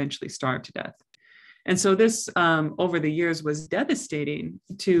eat and they eventually starve to death. And so this, over the years, was devastating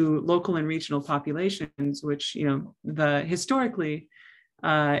to local and regional populations, which, historically,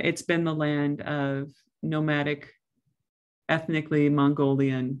 it's been the land of nomadic, ethnically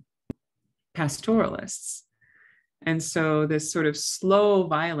Mongolian pastoralists. And so this sort of slow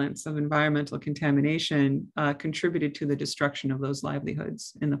violence of environmental contamination contributed to the destruction of those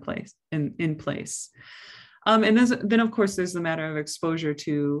livelihoods in place. And then, of course, there's the matter of exposure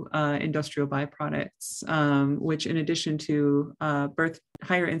to industrial byproducts, which, in addition to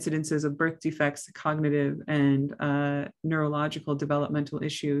higher incidences of birth defects, cognitive and neurological developmental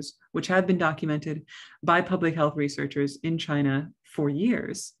issues, which have been documented by public health researchers in China for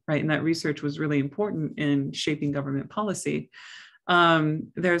years, right? And that research was really important in shaping government policy.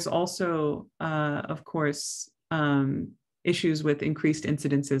 There's also, of course, issues with increased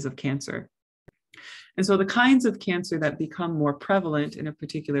incidences of cancer. And so the kinds of cancer that become more prevalent in a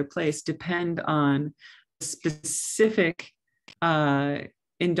particular place depend on specific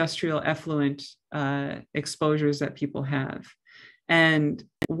industrial effluent exposures that people have. And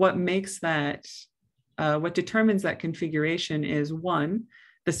what determines that configuration is, one,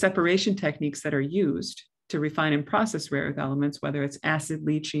 the separation techniques that are used to refine and process rare earth elements, whether it's acid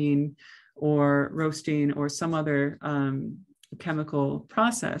leaching or roasting or some other chemical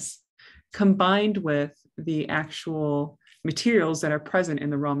process, combined with the actual materials that are present in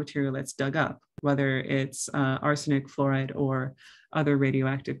the raw material that's dug up, whether it's arsenic, fluoride, or other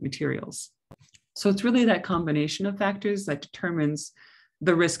radioactive materials. So it's really that combination of factors that determines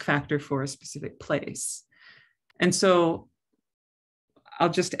the risk factor for a specific place. And so I'll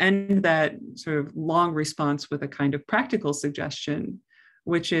just end that sort of long response with a kind of practical suggestion,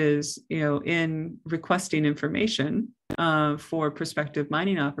 which is, in requesting information for prospective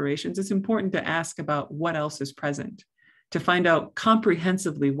mining operations, it's important to ask about what else is present, to find out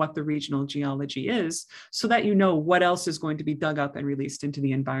comprehensively what the regional geology is, so that you know what else is going to be dug up and released into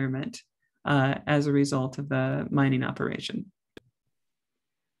the environment as a result of the mining operation.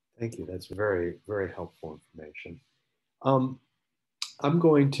 Thank you. That's very, very helpful information. Um, I'm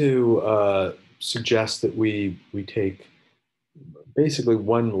going to suggest that we take basically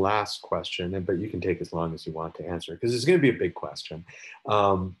one last question, but you can take as long as you want to answer because it's going to be a big question,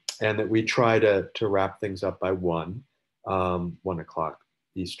 and that we try to wrap things up by 1 o'clock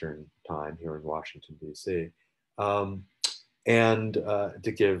Eastern time here in Washington D.C. And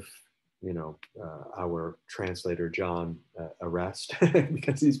to give our translator John a rest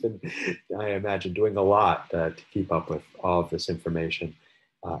because he's been, I imagine, doing a lot to keep up with all of this information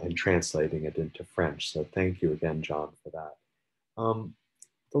and translating it into French. So thank you again, John, for that.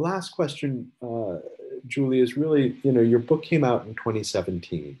 The last question, Julie, is really, your book came out in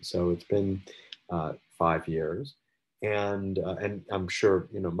 2017, so it's been 5 years. And I'm sure,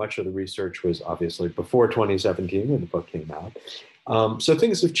 much of the research was obviously before 2017 when the book came out. So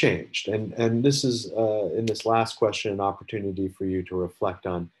things have changed. And this is, in this last question, an opportunity for you to reflect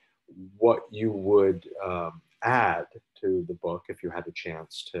on what you would add to the book if you had a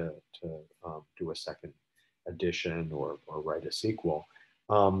chance to do a second edition or write a sequel.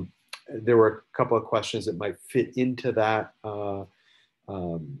 There were a couple of questions that might fit into that,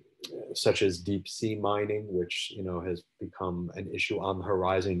 such as deep sea mining, which has become an issue on the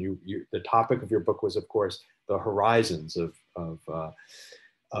horizon. The topic of your book was, of course, the horizons of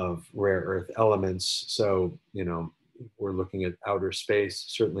rare earth elements. So we're looking at outer space.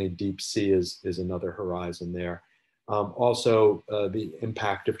 Certainly, deep sea is another horizon there. Also, the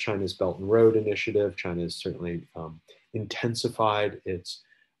impact of China's Belt and Road Initiative. China has certainly intensified its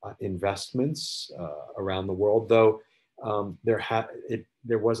investments around the world, though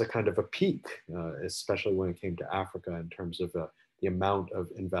there was a kind of a peak, especially when it came to Africa, in terms of the amount of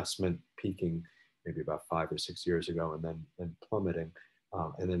investment peaking maybe about 5 or 6 years ago, and then plummeting,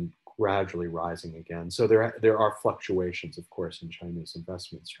 and then gradually rising again. So there are fluctuations, of course, in China's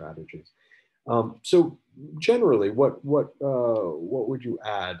investment strategies. So generally, what would you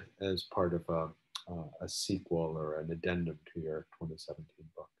add as part of a sequel or an addendum to your 2017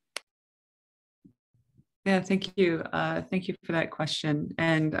 book? Yeah, thank you. Thank you for that question.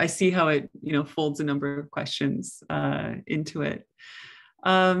 And I see how it, folds a number of questions into it.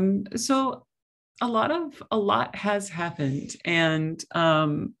 So a lot has happened, and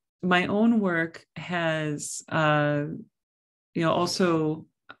my own work has, also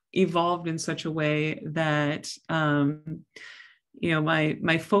evolved in such a way that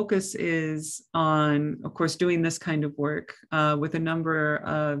my focus is on, of course, doing this kind of work with a number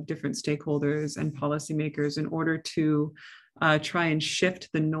of different stakeholders and policymakers in order to try and shift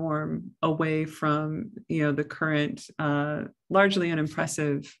the norm away from the current largely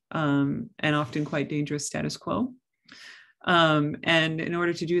unimpressive and often quite dangerous status quo. And in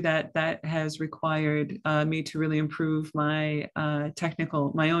order to do that, that has required me to really improve my own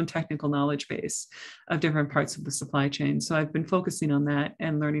technical knowledge base of different parts of the supply chain. So I've been focusing on that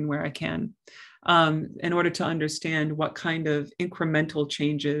and learning where I can in order to understand what kind of incremental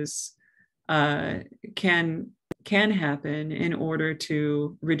changes can happen in order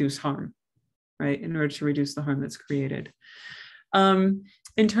to reduce harm, right? In order to reduce the harm that's created.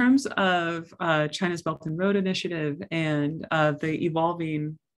 In terms of China's Belt and Road Initiative and the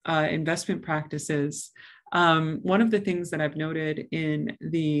evolving investment practices, one of the things that I've noted in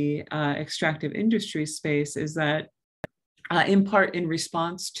the extractive industry space is that in part in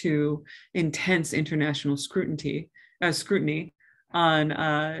response to intense international scrutiny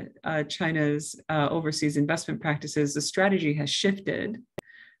on China's overseas investment practices, the strategy has shifted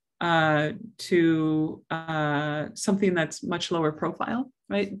to something that's much lower profile,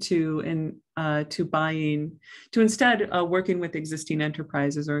 right? To instead working with existing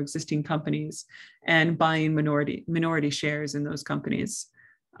enterprises or existing companies and buying minority shares in those companies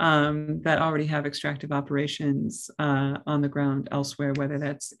that already have extractive operations on the ground elsewhere, whether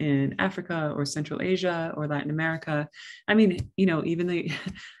that's in Africa or Central Asia or Latin America. I mean, even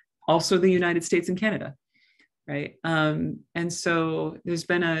also the United States and Canada. Right. And so there's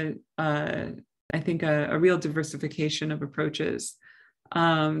been I think a real diversification of approaches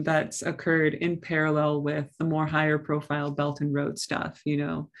that's occurred in parallel with the more higher profile Belt and Road stuff,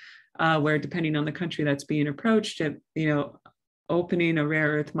 where depending on the country that's being approached, opening a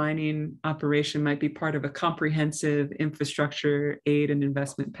rare earth mining operation might be part of a comprehensive infrastructure aid and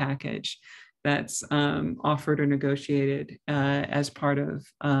investment package that's offered or negotiated as part of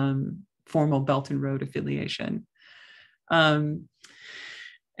formal Belt and Road affiliation. And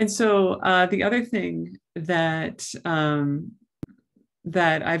so the other thing that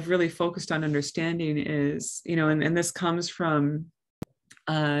that I've really focused on understanding is, and this comes from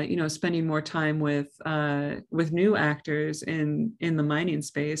spending more time with new actors in the mining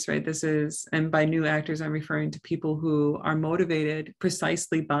space, right? This is, and by new actors, I'm referring to people who are motivated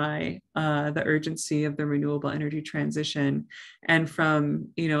precisely by the urgency of the renewable energy transition, and from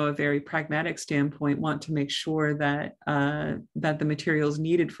a very pragmatic standpoint, want to make sure that that the materials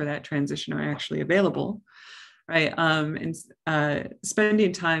needed for that transition are actually available. Right, and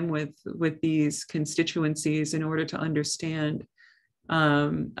spending time with these constituencies in order to understand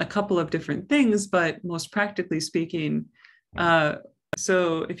a couple of different things, but most practically speaking,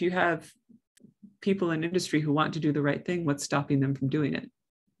 so if you have people in industry who want to do the right thing, what's stopping them from doing it,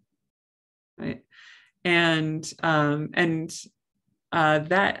 right? And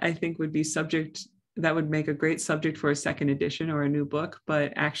that, I think, would be that would make a great subject for a second edition or a new book.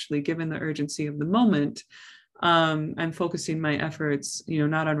 But actually, given the urgency of the moment, I'm focusing my efforts,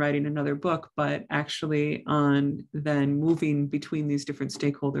 not on writing another book, but actually on then moving between these different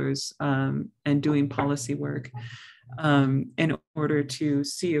stakeholders and doing policy work in order to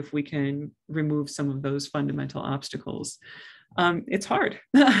see if we can remove some of those fundamental obstacles. It's hard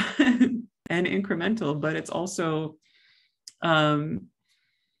and incremental, but it's also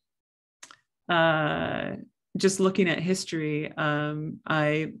just looking at history.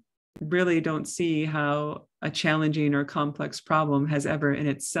 I really don't see how a challenging or complex problem has ever in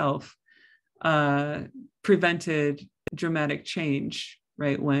itself prevented dramatic change,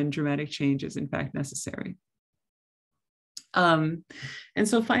 right, when dramatic change is in fact necessary. And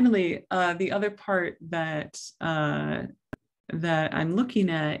so finally, the other part that I'm looking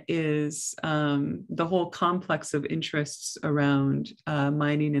at is the whole complex of interests around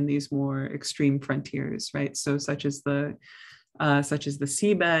mining in these more extreme frontiers, right? So such as the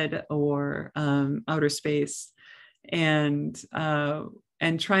seabed or outer space, and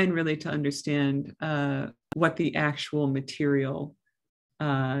trying really to understand what the actual material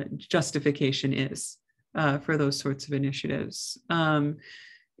justification is for those sorts of initiatives.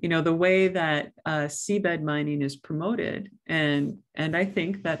 The way that seabed mining is promoted, and I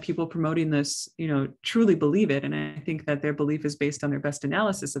think that people promoting this, truly believe it, and I think that their belief is based on their best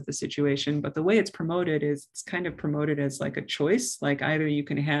analysis of the situation. But the way it's promoted is it's kind of promoted as like a choice, like either you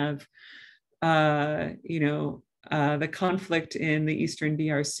can have, the conflict in the Eastern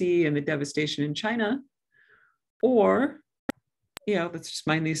DRC and the devastation in China, or let's just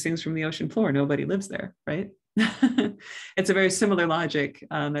mine these things from the ocean floor. Nobody lives there, right? It's a very similar logic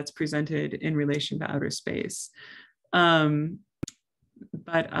that's presented in relation to outer space.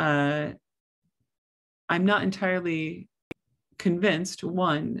 But I'm not entirely convinced,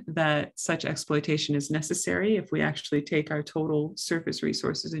 one, that such exploitation is necessary if we actually take our total surface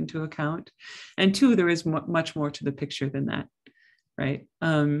resources into account. And two, there is much more to the picture than that, right?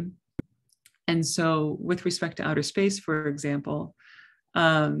 And so with respect to outer space, for example,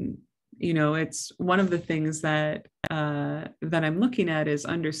 it's one of the things that I'm looking at is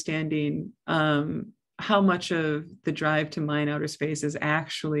understanding how much of the drive to mine outer space is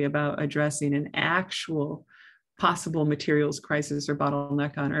actually about addressing an actual possible materials crisis or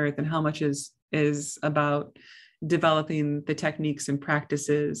bottleneck on Earth, and how much is about developing the techniques and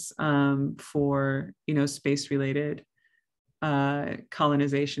practices for space-related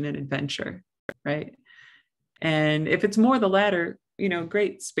colonization and adventure, right? And if it's more the latter,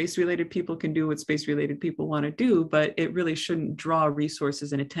 great, space-related people can do what space-related people want to do, but it really shouldn't draw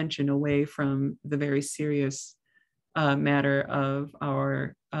resources and attention away from the very serious matter of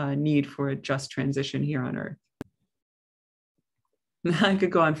our need for a just transition here on Earth. I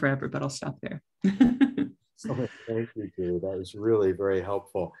could go on forever, but I'll stop there. So, thank you, Julie. That was really very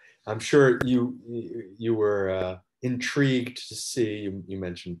helpful. I'm sure you were intrigued to see, you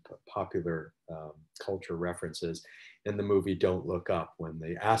mentioned popular culture references in the movie Don't Look Up, when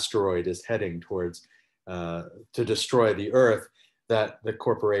the asteroid is heading towards to destroy the Earth, that the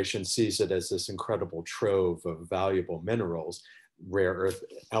corporation sees it as this incredible trove of valuable minerals, rare earth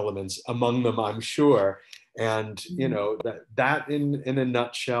elements among them, I'm sure. And that in a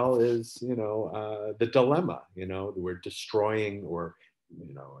nutshell is the dilemma. We're destroying, or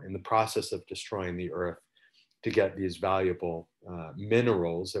in the process of destroying the Earth to get these valuable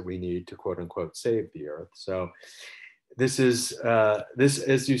minerals that we need to, quote unquote, save the Earth. So this,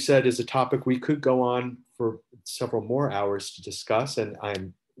 as you said, is a topic we could go on for several more hours to discuss. And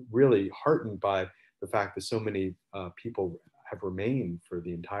I'm really heartened by the fact that so many people have remained for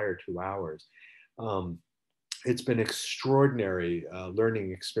the entire 2 hours. It's been an extraordinary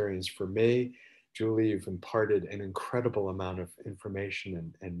learning experience for me. Julie, you've imparted an incredible amount of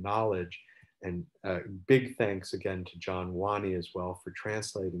information and knowledge. And big thanks again to John Wani as well for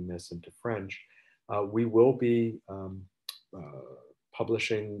translating this into French. We will be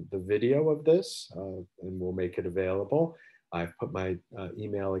publishing the video of this, and we'll make it available. I've put my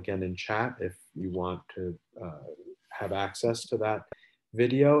email again in chat if you want to have access to that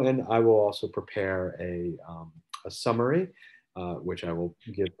video, and I will also prepare a summary, which I will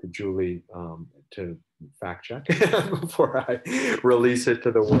give to Julie to fact check before I release it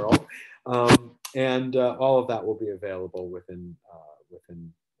to the world. And all of that will be available within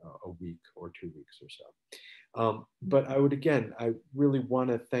a week or 2 weeks or so. But I really want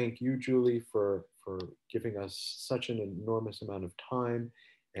to thank you, Julie, for giving us such an enormous amount of time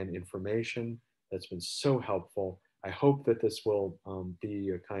and information. That's been so helpful. I hope that this will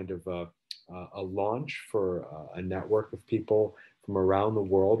be a kind of a launch for a network of people from around the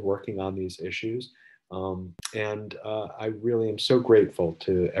world working on these issues. And I really am so grateful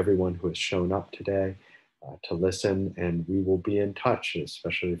to everyone who has shown up today to listen, and we will be in touch,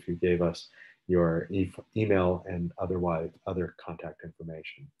 especially if you gave us your email and other contact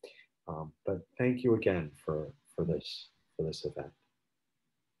information. But thank you again for this event.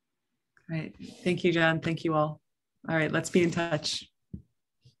 All right. Thank you, John. Thank you all. All right, let's be in touch.